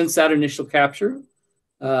 Just since that initial capture,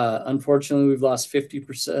 unfortunately, we've lost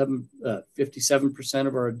 57%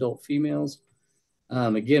 of our adult females.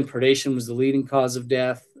 Again, predation was the leading cause of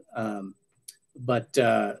death, but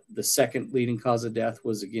the second leading cause of death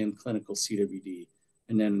was, again, clinical CWD.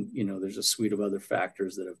 And then, there's a suite of other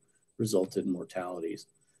factors that have resulted in mortalities.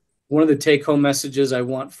 One of the take-home messages I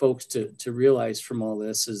want folks to realize from all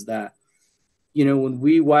this is that, when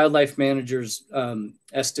we wildlife managers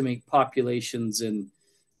estimate populations, and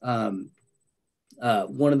one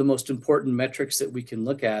of the most important metrics that we can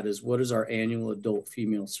look at is what is our annual adult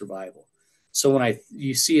female survival. So when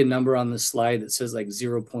you see a number on this slide that says like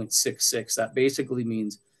 0.66, that basically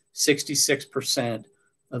means 66%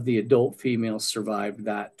 of the adult females survived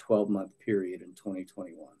that 12-month period in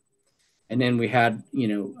 2021. And then we had,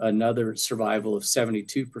 another survival of 72%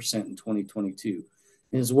 in 2022.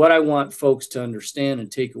 And is what I want folks to understand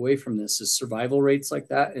and take away from this is survival rates like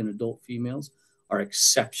that in adult females are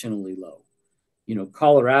exceptionally low.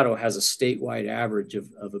 Colorado has a statewide average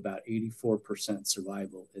of about 84%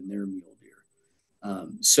 survival in their mule deer.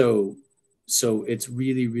 So it's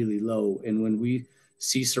really, really low. And when we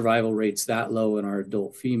see survival rates that low in our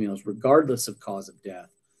adult females, regardless of cause of death,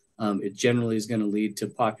 it generally is going to lead to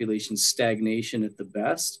population stagnation at the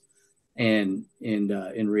best, and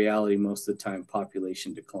in reality, most of the time,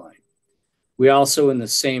 population decline. We also, in the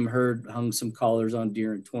same herd, hung some collars on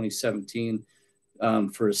deer in 2017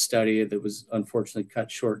 for a study that was unfortunately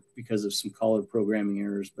cut short because of some collar programming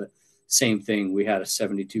errors, but same thing, we had a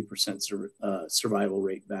 72% survival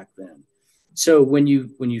rate back then. So when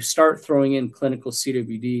you start throwing in clinical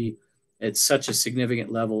CWD at such a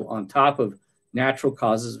significant level on top of natural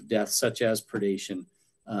causes of death, such as predation,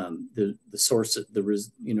 the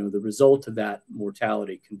result of that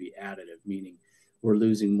mortality can be additive, meaning we're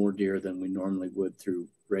losing more deer than we normally would through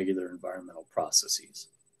regular environmental processes.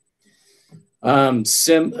 A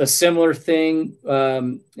similar thing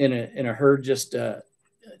in a herd just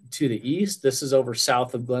to the east. This is over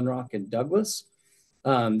south of Glenrock and Douglas.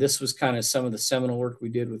 This was kind of some of the seminal work we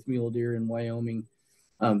did with mule deer in Wyoming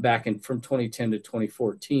back from 2010 to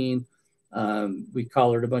 2014. We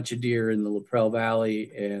collared a bunch of deer in the Laprelle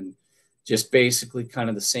Valley, and just basically kind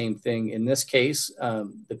of the same thing. In this case,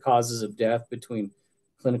 the causes of death between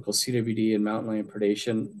clinical CWD and mountain lion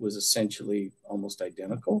predation was essentially almost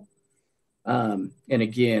identical. And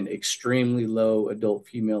again, extremely low adult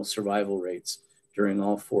female survival rates during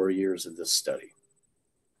all 4 years of this study.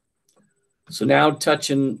 So now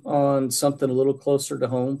touching on something a little closer to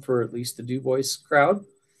home for at least the DuBois crowd.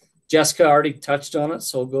 Jessica already touched on it,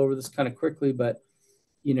 so I'll go over this kind of quickly, but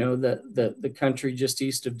the country just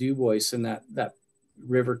east of DuBois and that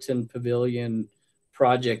Riverton Pavilion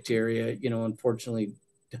project area, unfortunately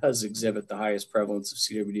does exhibit the highest prevalence of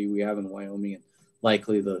CWD we have in Wyoming, and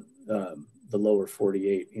likely the lower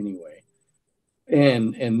 48 anyway.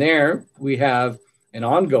 And there we have an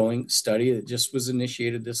ongoing study that just was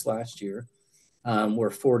initiated this last year where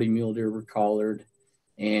 40 mule deer were collared.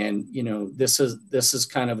 And, you know, this is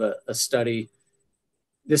kind of a study.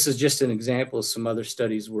 This is just an example of some other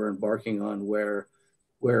studies we're embarking on where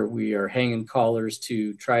we are hanging collars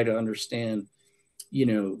to try to understand, you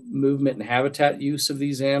know, movement and habitat use of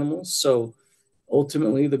these animals. So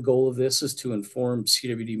ultimately, the goal of this is to inform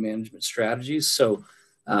CWD management strategies. So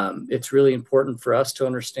it's really important for us to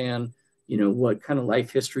understand, you know, what kind of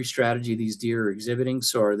life history strategy these deer are exhibiting.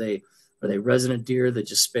 So are they resident deer that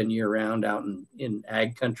just spend year round out in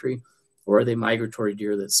ag country, or are they migratory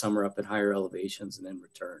deer that summer up at higher elevations and then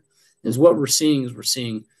return? Is what we're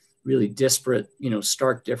seeing really disparate, you know,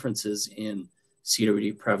 stark differences in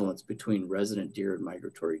CWD prevalence between resident deer and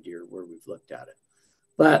migratory deer where we've looked at it.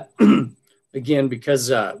 But again,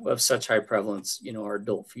 because of such high prevalence, you know, our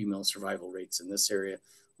adult female survival rates in this area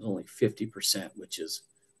was only 50%, which is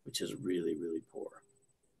really, really poor.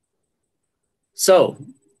 So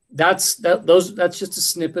that's just a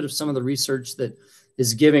snippet of some of the research that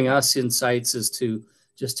is giving us insights as to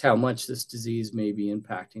just how much this disease may be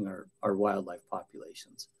impacting our wildlife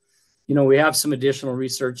populations. You know, we have some additional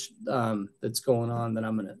research that's going on that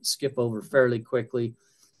I'm going to skip over fairly quickly.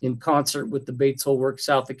 In concert with the Bates Hole work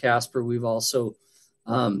south of Casper, we've also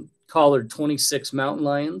collared 26 mountain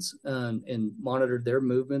lions and monitored their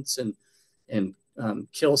movements and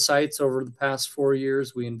kill sites over the past 4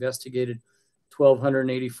 years. We investigated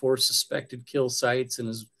 1,284 suspected kill sites,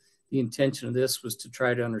 and the intention of this was to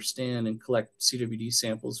try to understand and collect CWD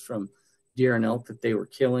samples from deer and elk that they were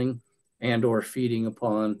killing and or feeding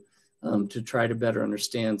upon, to try to better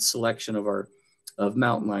understand selection of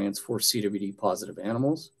mountain lions for CWD positive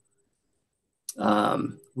animals.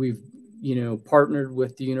 We've, you know, partnered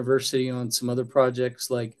with the university on some other projects,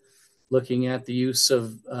 like looking at the use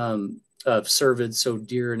of cervids, so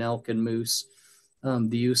deer and elk and moose,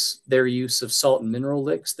 their use of salt and mineral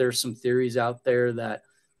licks. There's some theories out there that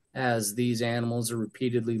as these animals are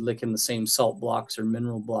repeatedly licking the same salt blocks or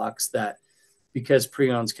mineral blocks, that because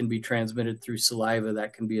prions can be transmitted through saliva,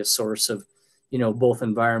 that can be a source of, you know, both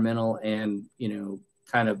environmental and, you know,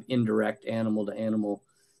 kind of indirect animal to animal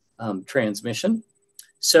transmission.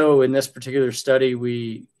 So in this particular study,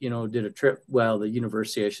 we, you know, did a trip, well, the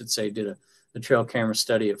university, I should say, did a trail camera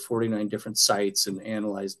study at 49 different sites and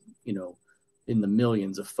analyzed, you know, in the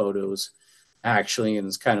millions of photos actually. And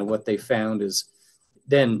it's kind of what they found is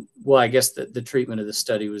then, well, I guess the treatment of the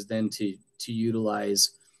study was then to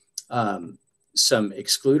utilize some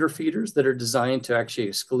excluder feeders that are designed to actually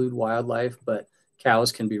exclude wildlife, but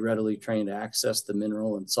cows can be readily trained to access the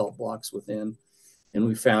mineral and salt blocks within. And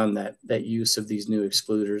we found that use of these new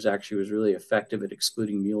excluders actually was really effective at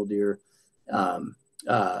excluding mule deer,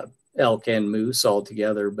 elk, and moose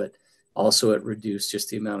altogether, but also it reduced just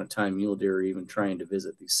the amount of time mule deer are even trying to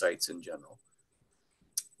visit these sites in general.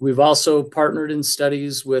 We've also partnered in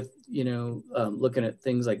studies with, you know, looking at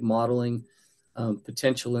things like modeling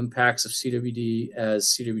potential impacts of CWD as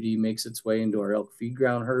CWD makes its way into our elk feed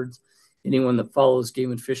ground herds. Anyone that follows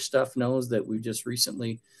Game and Fish stuff knows that we've just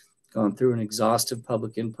recently gone through an exhaustive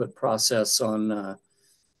public input process on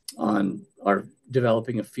our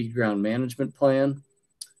developing a feed ground management plan.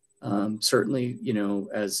 Certainly, you know,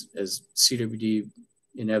 as CWD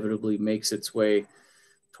inevitably makes its way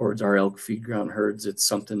towards our elk feed ground herds, it's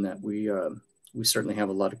something that we certainly have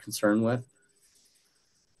a lot of concern with.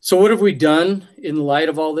 So what have we done in light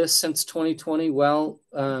of all this since 2020? Well,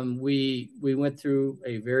 we went through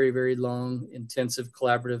a very, very long, intensive,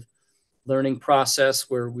 collaborative learning process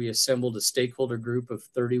where we assembled a stakeholder group of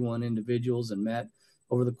 31 individuals and met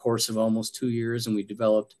over the course of almost 2 years, and we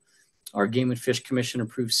developed our Game and Fish Commission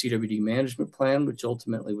approved CWD management plan, which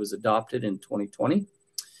ultimately was adopted in 2020.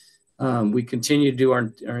 We continue to do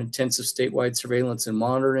our intensive statewide surveillance and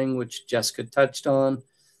monitoring, which Jessica touched on.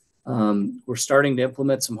 We're starting to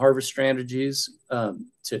implement some harvest strategies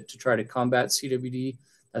to try to combat CWD.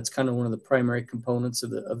 That's kind of one of the primary components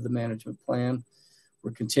of the management plan.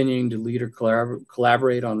 We're continuing to lead or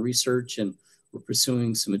collaborate on research, and we're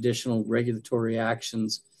pursuing some additional regulatory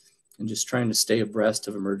actions and just trying to stay abreast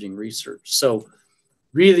of emerging research. So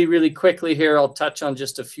really, really quickly here, I'll touch on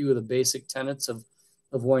just a few of the basic tenets of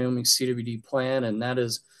Wyoming's CWD plan, and that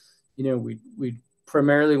is, you know, we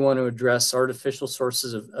primarily want to address artificial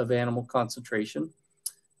sources of animal concentration,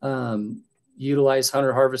 utilize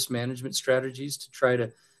hunter harvest management strategies to try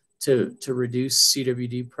to reduce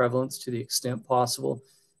CWD prevalence to the extent possible,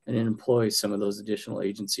 and employ some of those additional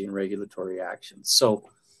agency and regulatory actions. So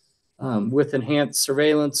with enhanced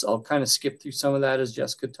surveillance, I'll kind of skip through some of that as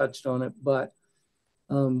Jessica touched on it, but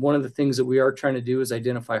one of the things that we are trying to do is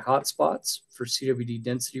identify hotspots for CWD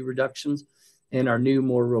density reductions. And our new,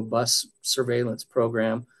 more robust surveillance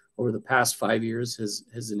program over the past 5 years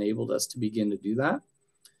has enabled us to begin to do that.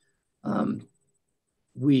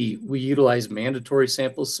 We utilize mandatory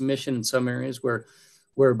sample submission in some areas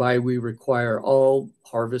whereby we require all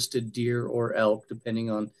harvested deer or elk,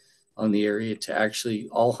 depending on the area, to actually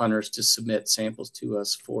all hunters to submit samples to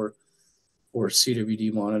us for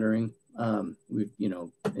CWD monitoring. We've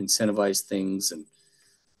incentivized things and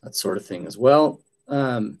that sort of thing as well.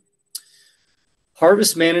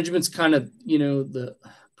 Harvest management's kind of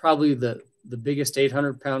probably the biggest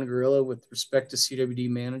 800-pound gorilla with respect to CWD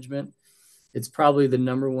management. It's probably the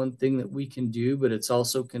number one thing that we can do, but it's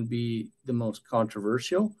also can be the most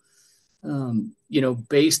controversial.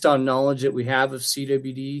 Based on knowledge that we have of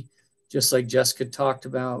CWD, just like Jessica talked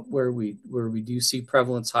about, where we do see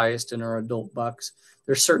prevalence highest in our adult bucks,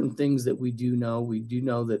 there's certain things that we do know. We do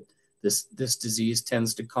know that this disease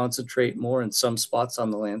tends to concentrate more in some spots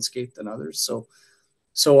on the landscape than others.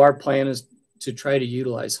 So our plan is to try to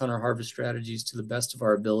utilize hunter harvest strategies to the best of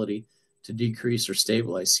our ability to decrease or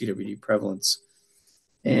stabilize CWD prevalence.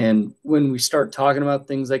 And when we start talking about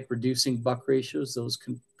things like reducing buck ratios, those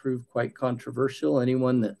can prove quite controversial.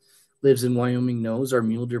 Anyone that lives in Wyoming knows our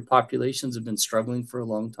mule deer populations have been struggling for a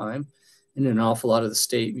long time. In an awful lot of the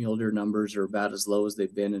state, mule deer numbers are about as low as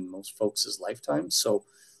they've been in most folks' lifetimes. So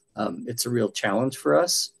it's a real challenge for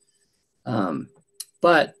us.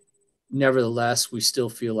 But nevertheless, we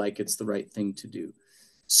still feel like it's the right thing to do.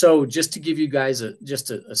 So just to give you guys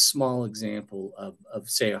a small example of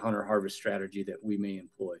say a hunter harvest strategy that we may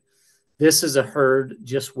employ. This is a herd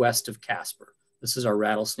just west of Casper. This is our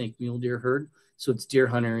rattlesnake mule deer herd. So it's deer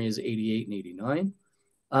hunt areas 88 and 89.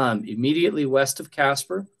 Immediately west of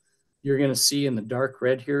Casper, you're going to see in the dark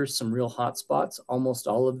red here some real hot spots. Almost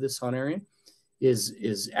all of this hunt area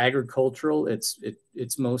is agricultural.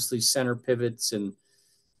 It's mostly center pivots and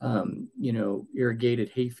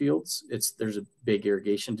irrigated hayfields. There's a big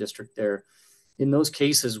irrigation district there. In those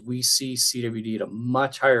cases, we see CWD at a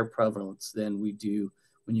much higher prevalence than we do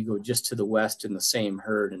when you go just to the west in the same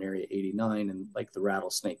herd in area 89 and like the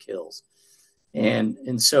Rattlesnake Hills.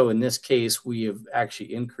 And so in this case, we have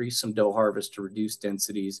actually increased some doe harvest to reduce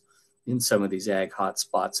densities in some of these ag hot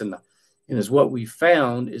spots. And as what we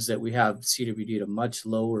found is that we have CWD at a much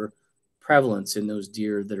lower prevalence in those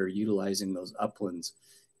deer that are utilizing those uplands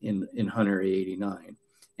in hunt area 89.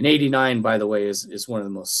 And 89, by the way, is one of the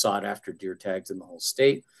most sought after deer tags in the whole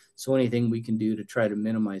state. So anything we can do to try to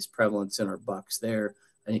minimize prevalence in our bucks there,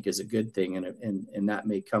 I think is a good thing. And that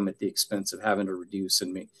may come at the expense of having to reduce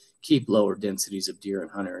and keep lower densities of deer in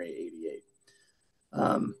hunt area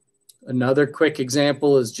 88. Another quick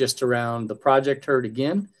example is just around the project herd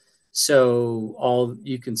again. So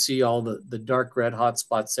you can see all the dark red hot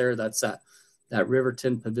spots there. That's that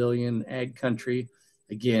Riverton Pavilion ag country.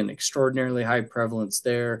 Again, extraordinarily high prevalence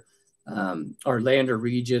there. Our Lander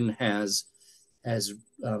region has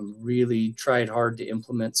really tried hard to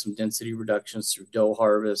implement some density reductions through doe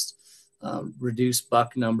harvest, reduce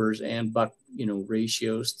buck numbers and buck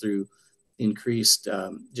ratios through increased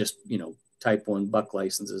type 1 buck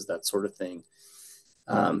licenses, that sort of thing.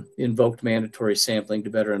 Invoked mandatory sampling to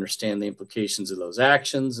better understand the implications of those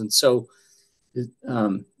actions. And so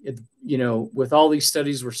with all these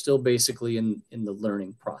studies, we're still basically in the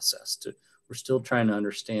learning process. We're still trying to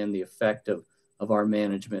understand the effect of our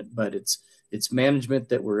management, but it's management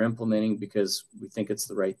that we're implementing because we think it's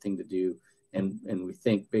the right thing to do. And we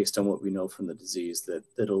think based on what we know from the disease that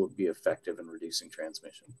it'll be effective in reducing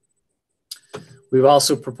transmission. We've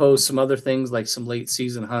also proposed some other things like some late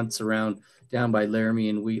season hunts down by Laramie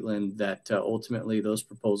and Wheatland that ultimately those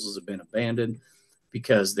proposals have been abandoned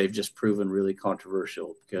because they've just proven really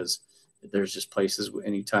controversial, because there's just places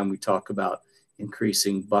anytime we talk about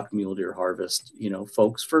increasing buck mule deer harvest,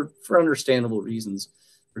 folks for understandable reasons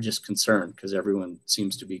are just concerned, because everyone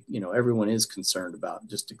seems to be, everyone is concerned about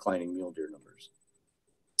just declining mule deer numbers.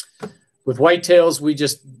 With whitetails, we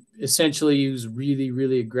just essentially use really,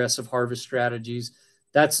 really aggressive harvest strategies.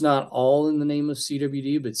 That's not all in the name of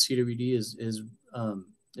CWD, but CWD is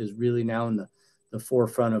really now in the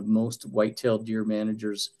forefront of most whitetail deer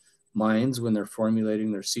managers' minds when they're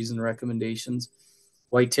formulating their season recommendations.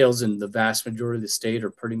 Whitetails in the vast majority of the state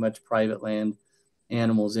are pretty much private land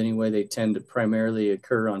animals anyway. They tend to primarily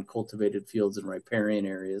occur on cultivated fields and riparian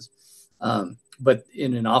areas. But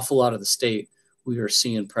in an awful lot of the state, we are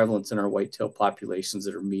seeing prevalence in our whitetail populations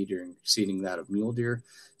that are meeting or exceeding that of mule deer.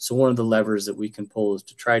 So one of the levers that we can pull is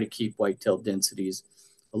to try to keep whitetail densities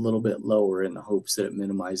a little bit lower in the hopes that it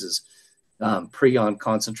minimizes prion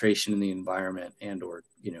concentration in the environment and or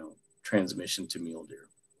transmission to mule deer.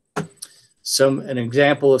 An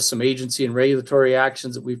example of some agency and regulatory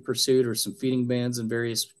actions that we've pursued are some feeding bans in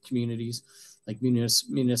various communities. like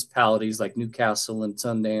municipalities like Newcastle and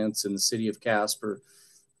Sundance and the city of Casper.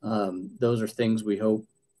 Those are things we hope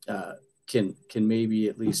can maybe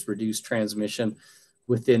at least reduce transmission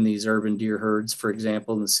within these urban deer herds. For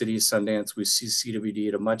example, in the city of Sundance, we see CWD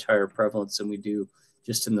at a much higher prevalence than we do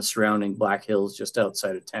just in the surrounding Black Hills, just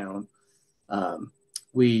outside of town.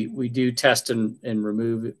 We do test and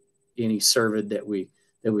remove any cervid that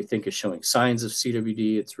we think is showing signs of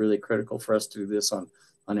CWD. It's really critical for us to do this on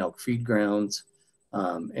elk feed grounds,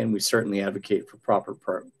 and we certainly advocate for proper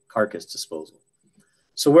carcass disposal.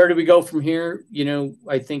 So where do we go from here?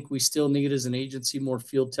 I think we still need, as an agency, more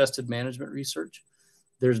field-tested management research.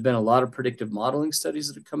 There's been a lot of predictive modeling studies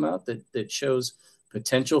that have come out that shows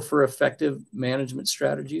potential for effective management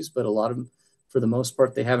strategies, but a lot of them, for the most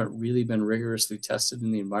part, they haven't really been rigorously tested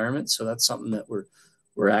in the environment. So that's something that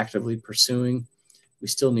we're actively pursuing. We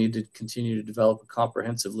still need to continue to develop a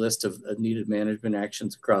comprehensive list of needed management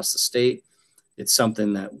actions across the state. It's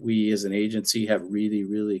something that we as an agency have really,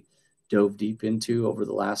 really dove deep into over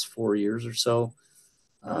the last 4 years or so.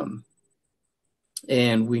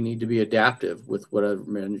 And we need to be adaptive with whatever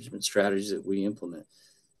management strategies that we implement.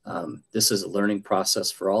 This is a learning process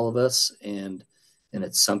for all of us, and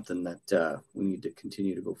it's something that we need to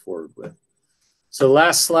continue to go forward with. So the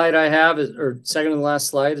last slide I have second to the last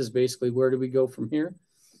slide is basically where do we go from here?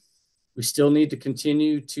 We still need to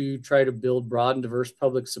continue to try to build broad and diverse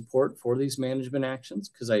public support for these management actions,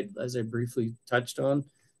 because as I briefly touched on,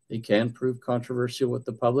 they can prove controversial with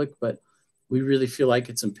the public, but we really feel like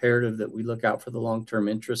it's imperative that we look out for the long-term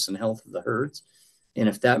interests and health of the herds. And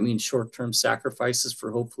if that means short-term sacrifices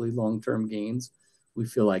for hopefully long-term gains, we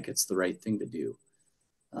feel like it's the right thing to do.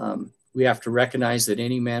 We have to recognize that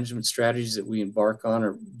any management strategies that we embark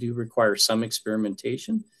on do require some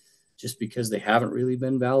experimentation, just because they haven't really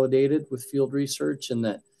been validated with field research, and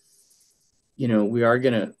that, we are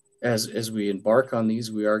going to, as we embark on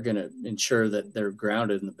these, we are going to ensure that they're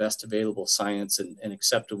grounded in the best available science and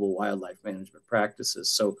acceptable wildlife management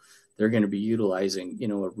practices. So they're going to be utilizing,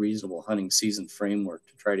 a reasonable hunting season framework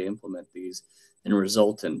to try to implement these and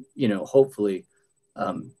result in, hopefully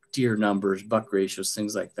deer numbers, buck ratios,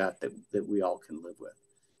 things like that we all can live with.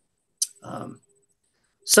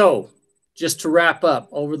 So just to wrap up,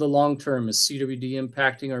 over the long term, is CWD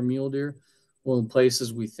impacting our mule deer? Well, in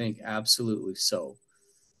places we think absolutely so.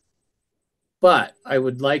 But I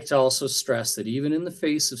would like to also stress that even in the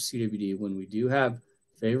face of CWD, when we do have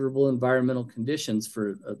favorable environmental conditions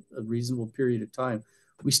for a reasonable period of time,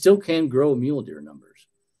 we still can grow mule deer numbers.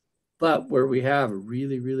 But where we have a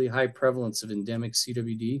really, really high prevalence of endemic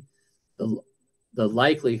CWD, the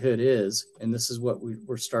likelihood is, and this is what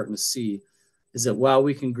we're starting to see, is that while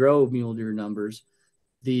we can grow mule deer numbers,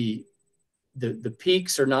 the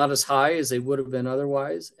peaks are not as high as they would have been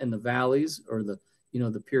otherwise, and the valleys, or the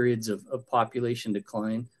periods of population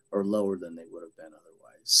decline, are lower than they would have been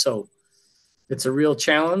otherwise. So it's a real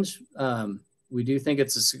challenge. We do think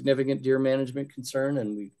it's a significant deer management concern,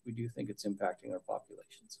 and we do think it's impacting our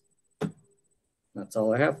populations. That's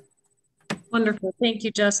all I have. Wonderful. Thank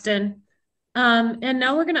you, Justin. And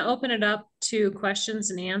now we're going to open it up to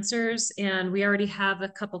questions and answers. And we already have a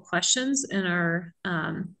couple questions in our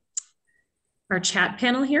chat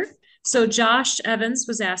panel here. So Josh Evans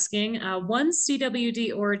was asking, one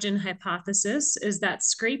CWD origin hypothesis is that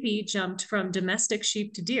scrapie jumped from domestic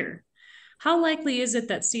sheep to deer. How likely is it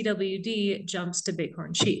that CWD jumps to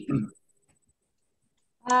bighorn sheep?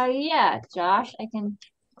 Yeah, Josh, I can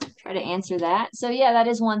try to answer that. So yeah, that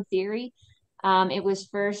is one theory. It was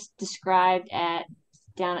first described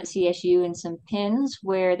down at CSU in some pens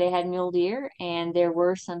where they had mule deer, and there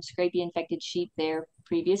were some scrapie infected sheep there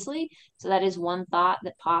previously. So that is one thought,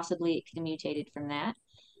 that possibly it could have mutated from that.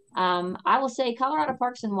 I will say Colorado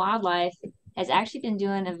Parks and Wildlife has actually been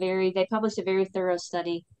doing they published a very thorough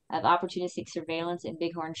study of opportunistic surveillance in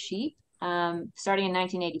bighorn sheep, starting in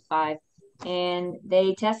 1985. And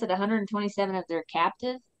they tested 127 of their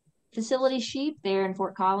captive facility sheep there in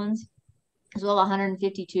Fort Collins, as well as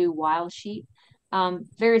 152 wild sheep,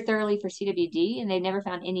 very thoroughly for CWD, and they never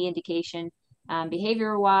found any indication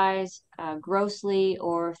behavior-wise, grossly,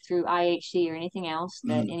 or through IHC or anything else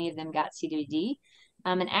that any of them got CWD.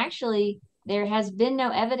 And actually, there has been no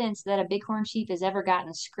evidence that a bighorn sheep has ever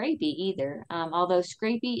gotten scrapie either, although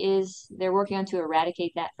scrapie they're working on to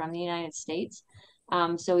eradicate that from the United States.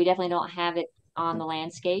 So we definitely don't have it on the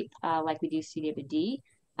landscape like we do CWD.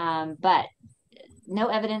 But no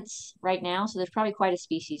evidence right now, so there's probably quite a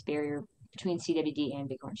species barrier between CWD and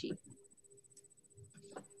bighorn sheep.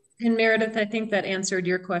 And Meredith, I think that answered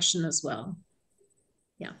your question as well.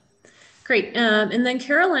 Yeah, great. And then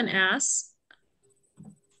Carolyn asks,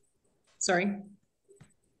 sorry,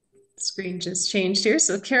 Screen just changed here.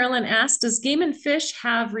 So Carolyn asked, does Game and Fish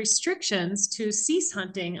have restrictions to cease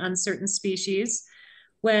hunting on certain species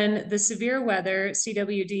when the severe weather,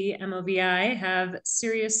 CWD, MOVI, have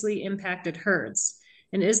seriously impacted herds?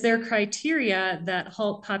 And is there criteria that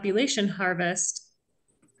halt population harvest?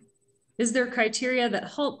 Is there criteria that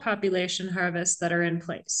halt population harvest that are in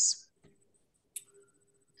place?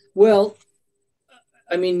 Well,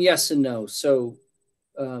 I mean, yes and no. So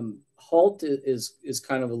halt is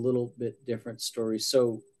kind of a little bit different story.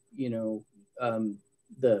 So, you know,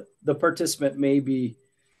 the participant may be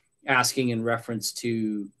asking in reference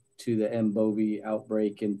to the M. bovi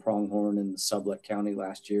outbreak in Pronghorn in the Sublette County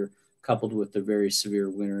last year, coupled with the very severe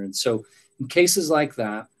winter. And so, in cases like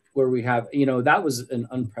that, where we have, you know, that was an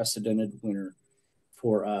unprecedented winter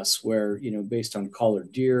for us, where, you know, based on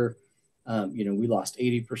collared deer, you know, we lost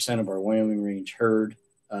 80% of our Wyoming range herd,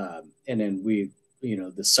 and then we, you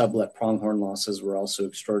know, the Sublette pronghorn losses were also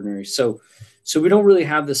extraordinary. So we don't really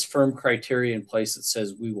have this firm criteria in place that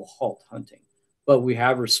says we will halt hunting, but we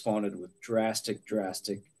have responded with drastic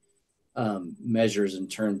measures in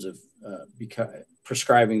terms of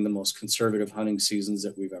prescribing the most conservative hunting seasons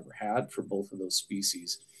that we've ever had for both of those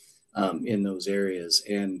species in those areas.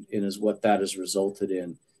 And is what that has resulted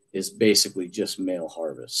in is basically just male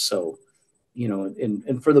harvest. So, you know,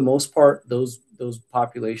 and for the most part, those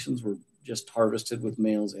populations were just harvested with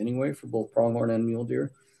males anyway for both pronghorn and mule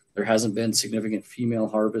deer. There hasn't been significant female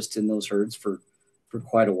harvest in those herds for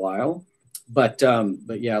quite a while. But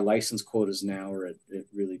yeah, license quotas now are at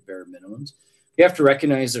really bare minimums. You have to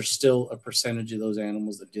recognize there's still a percentage of those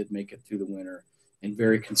animals that did make it through the winter, and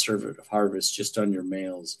very conservative harvest just on your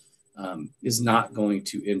males is not going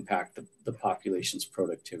to impact the population's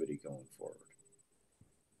productivity going forward.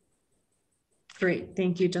 Great.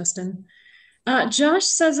 Thank you, Justin. Josh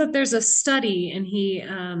says that there's a study, and he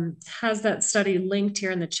has that study linked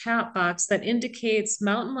here in the chat box, that indicates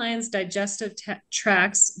mountain lions' digestive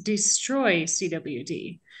tracts destroy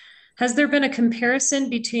CWD. Has there been a comparison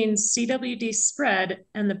between CWD spread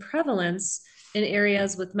and the prevalence in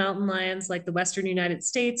areas with mountain lions like the Western United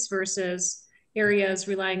States versus areas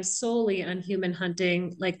relying solely on human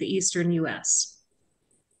hunting like the Eastern US?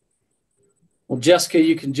 Well, Jessica,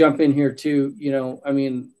 you can jump in here too. You know, I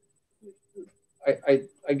mean,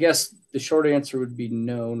 I guess the short answer would be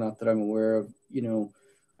no, not that I'm aware of. You know,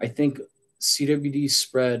 I think CWD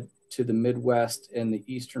spread to the Midwest and the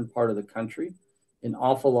eastern part of the country. An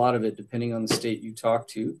awful lot of it, depending on the state you talk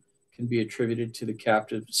to, can be attributed to the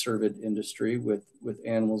captive cervid industry with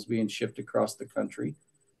animals being shipped across the country.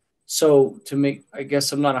 So I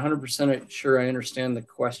guess I'm not 100% sure I understand the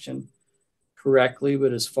question correctly,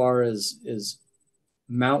 but as far as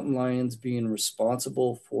mountain lions being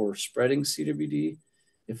responsible for spreading CWD,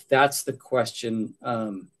 if that's the question,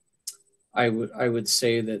 I would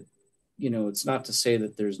say that, you know, it's not to say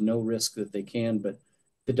that there's no risk that they can, but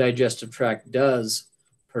the digestive tract does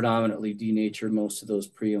predominantly denature most of those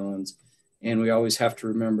prions. And we always have to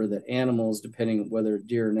remember that animals, depending on whether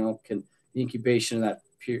deer and elk, the incubation of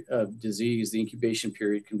that disease, the incubation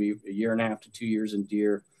period can be 1.5 to 2 years in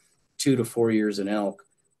deer, 2 to 4 years in elk.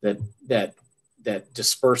 That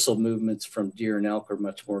dispersal movements from deer and elk are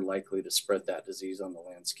much more likely to spread that disease on the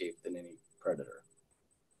landscape than any predator.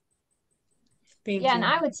 Thank you. And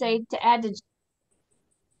I would say, to add to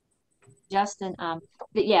Justin,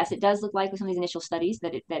 that yes, it does look like with some of these initial studies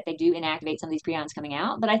that they do inactivate some of these prions coming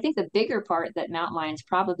out. But I think the bigger part that mountain lions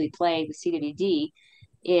probably play with CWD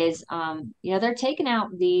is, you know, they're taking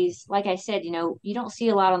out these, like I said, you know, you don't see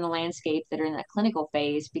a lot on the landscape that are in that clinical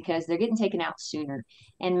phase because they're getting taken out sooner.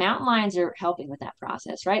 And mountain lions are helping with that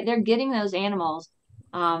process, right? They're getting those animals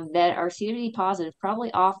that are CWD positive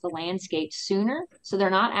probably off the landscape sooner. So they're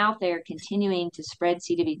not out there continuing to spread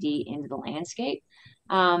CWD into the landscape.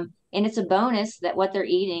 And it's a bonus that what they're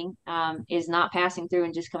eating is not passing through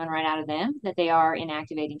and just coming right out of them, that they are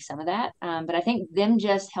inactivating some of that. But I think them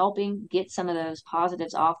just helping get some of those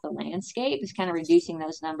positives off the landscape is kind of reducing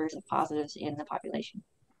those numbers of positives in the population.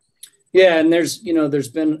 Yeah, and there's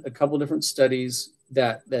been a couple different studies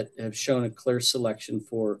that have shown a clear selection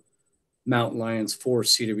for mountain lions for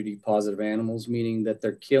CWD positive animals, meaning that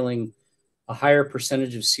they're killing a higher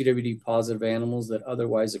percentage of CWD positive animals that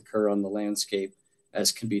otherwise occur on the landscape,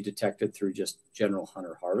 as can be detected through just general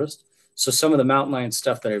hunter harvest. So some of the mountain lion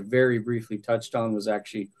stuff that I very briefly touched on was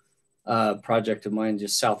actually a project of mine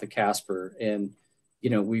just south of Casper. And,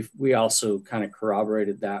 you know, we also kind of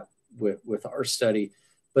corroborated that with our study.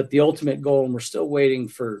 But the ultimate goal, and we're still waiting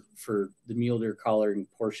for the mule deer collaring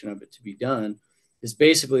portion of it to be done, is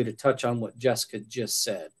basically to touch on what Jessica just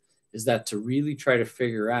said, is that to really try to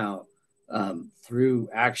figure out through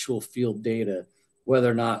actual field data whether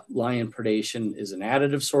or not lion predation is an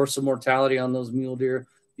additive source of mortality on those mule deer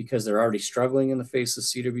because they're already struggling in the face of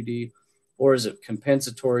CWD, or is it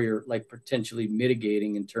compensatory or like potentially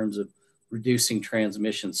mitigating in terms of reducing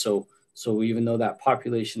transmission? So even though that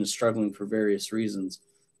population is struggling for various reasons,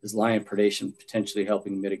 is lion predation potentially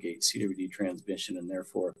helping mitigate CWD transmission and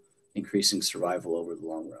therefore increasing survival over the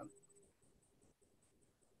long run?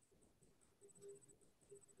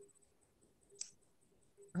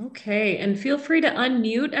 Okay, and feel free to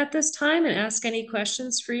unmute at this time and ask any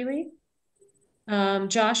questions freely.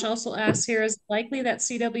 Josh also asks here, is it likely that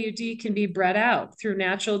CWD can be bred out through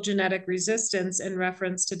natural genetic resistance in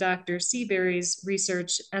reference to Dr. Seabury's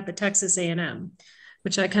research at the Texas A&M,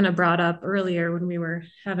 which I kind of brought up earlier when we were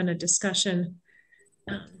having a discussion.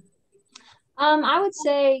 I would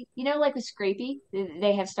say, like with Scrapie,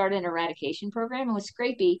 they have started an eradication program. And with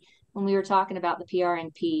Scrapie, when we were talking about the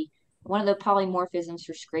PRNP, one of the polymorphisms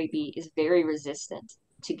for Scrapie is very resistant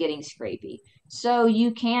to getting Scrapie. So you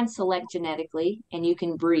can select genetically and you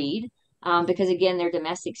can breed because, again, they're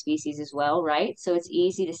domestic species as well, right? So it's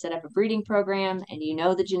easy to set up a breeding program and you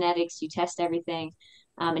know the genetics, you test everything.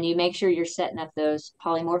 And you make sure you're setting up those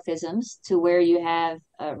polymorphisms to where you have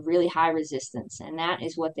a really high resistance. And that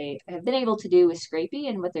is what they have been able to do with Scrapie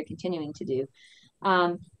and what they're continuing to do.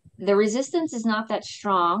 The resistance is not that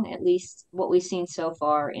strong, at least what we've seen so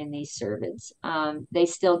far in these cervids. They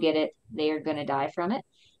still get it. They are going to die from it.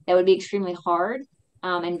 That would be extremely hard.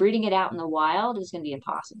 And breeding it out in the wild is going to be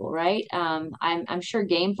impossible, right? I'm sure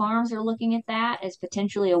game farms are looking at that as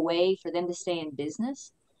potentially a way for them to stay in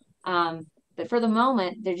business. But for the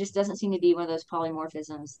moment, there just doesn't seem to be one of those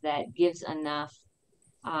polymorphisms that gives enough.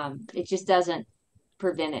 It just doesn't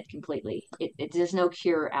prevent it completely. There's no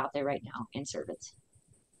cure out there right now in cervids.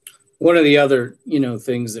 One of the other,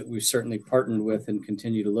 things that we've certainly partnered with and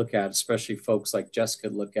continue to look at, especially folks like Jessica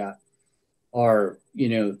look at, are,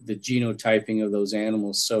 the genotyping of those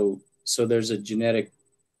animals. So there's a genetic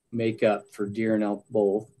makeup for deer and elk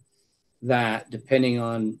both that, depending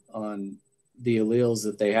on the alleles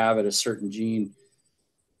that they have at a certain gene,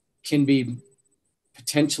 can be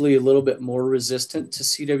potentially a little bit more resistant to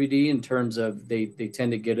CWD in terms of they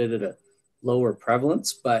tend to get it at a lower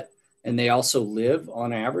prevalence, and they also live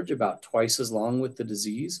on average about twice as long with the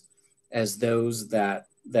disease as those that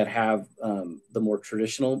have the more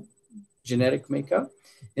traditional genetic makeup.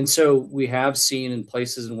 And so we have seen in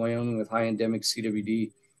places in Wyoming with high endemic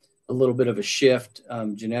CWD a little bit of a shift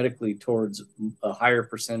genetically towards a higher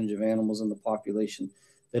percentage of animals in the population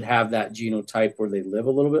that have that genotype where they live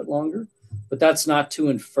a little bit longer. But that's not to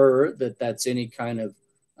infer that that's any kind of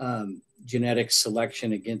genetic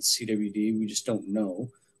selection against CWD. We just don't know.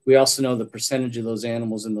 We also know the percentage of those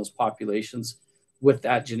animals in those populations with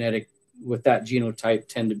that genotype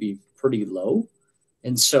tend to be pretty low.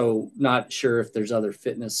 And so not sure if there's other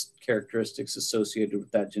fitness characteristics associated with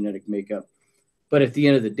that genetic makeup. But at the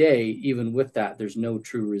end of the day, even with that, there's no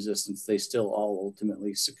true resistance. They still all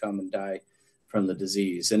ultimately succumb and die from the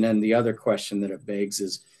disease. And then the other question that it begs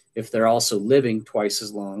is if they're also living twice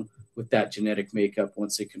as long with that genetic makeup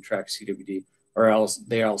once they contract CWD, or else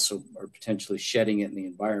they also are potentially shedding it in the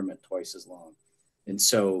environment twice as long. And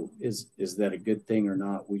so is that a good thing or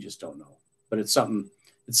not? We just don't know. But it's something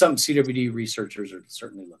CWD researchers are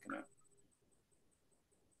certainly looking at.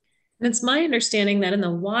 And it's my understanding that in the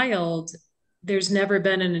wild, there's never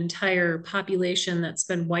been an entire population that's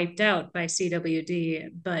been wiped out by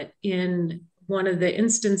CWD. But in one of the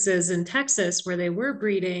instances in Texas where they were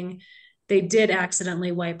breeding, they did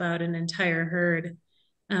accidentally wipe out an entire herd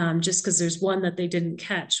just because there's one that they didn't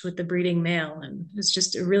catch with the breeding male. And it's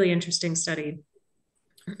just a really interesting study.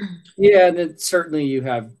 Yeah, and then certainly you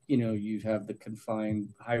have the confined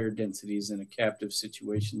higher densities in a captive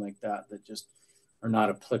situation like that just are not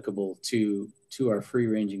applicable to our free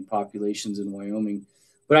ranging populations in Wyoming.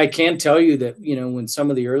 But I can tell you that, when some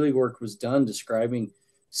of the early work was done describing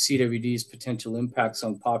CWD's potential impacts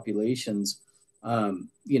on populations,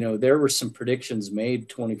 there were some predictions made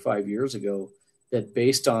 25 years ago that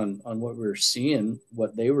based on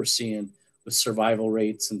what they were seeing with survival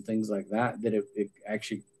rates and things like that it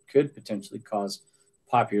actually could potentially cause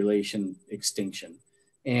population extinction.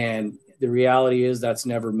 And the reality is that's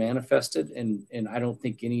never manifested. And I don't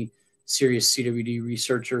think any serious CWD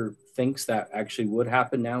researcher thinks that actually would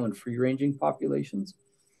happen now in free ranging populations.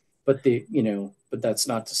 But but that's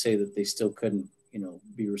not to say that they still couldn't,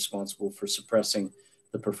 be responsible for suppressing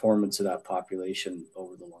the performance of that population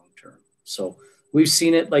over the long term. So we've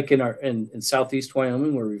seen it like in Southeast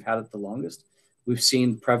Wyoming where we've had it the longest. We've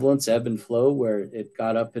seen prevalence ebb and flow where it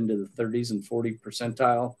got up into the 30s and 40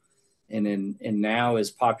 percentile. And now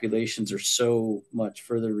as populations are so much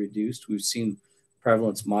further reduced, we've seen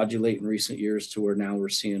prevalence modulate in recent years to where now we're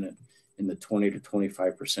seeing it in the 20 to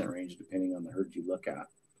 25% range, depending on the herd you look at.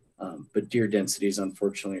 But deer densities,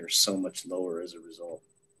 unfortunately, are so much lower as a result.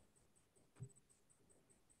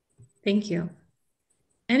 Thank you.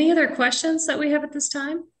 Any other questions that we have at this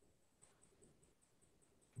time?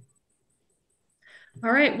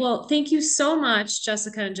 All right, well, thank you so much,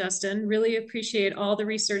 Jessica and Justin. Really appreciate all the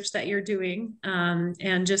research that you're doing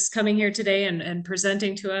and just coming here today and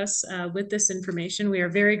presenting to us with this information. We are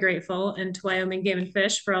very grateful, and to Wyoming Game and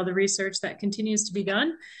Fish for all the research that continues to be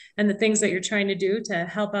done and the things that you're trying to do to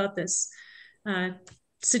help out this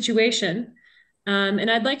situation. And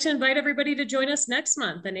I'd like to invite everybody to join us next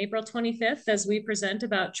month on April 25th as we present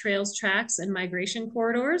about trails, tracks, and migration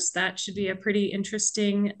corridors. That should be a pretty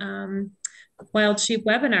interesting Wild Sheep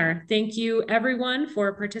webinar. Thank you everyone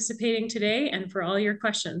for participating today and for all your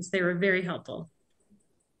questions. They were very helpful.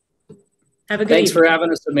 Have a good evening. Thanks for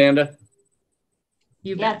having us, Amanda.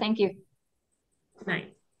 You bet. Yeah, thank you.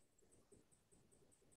 Night.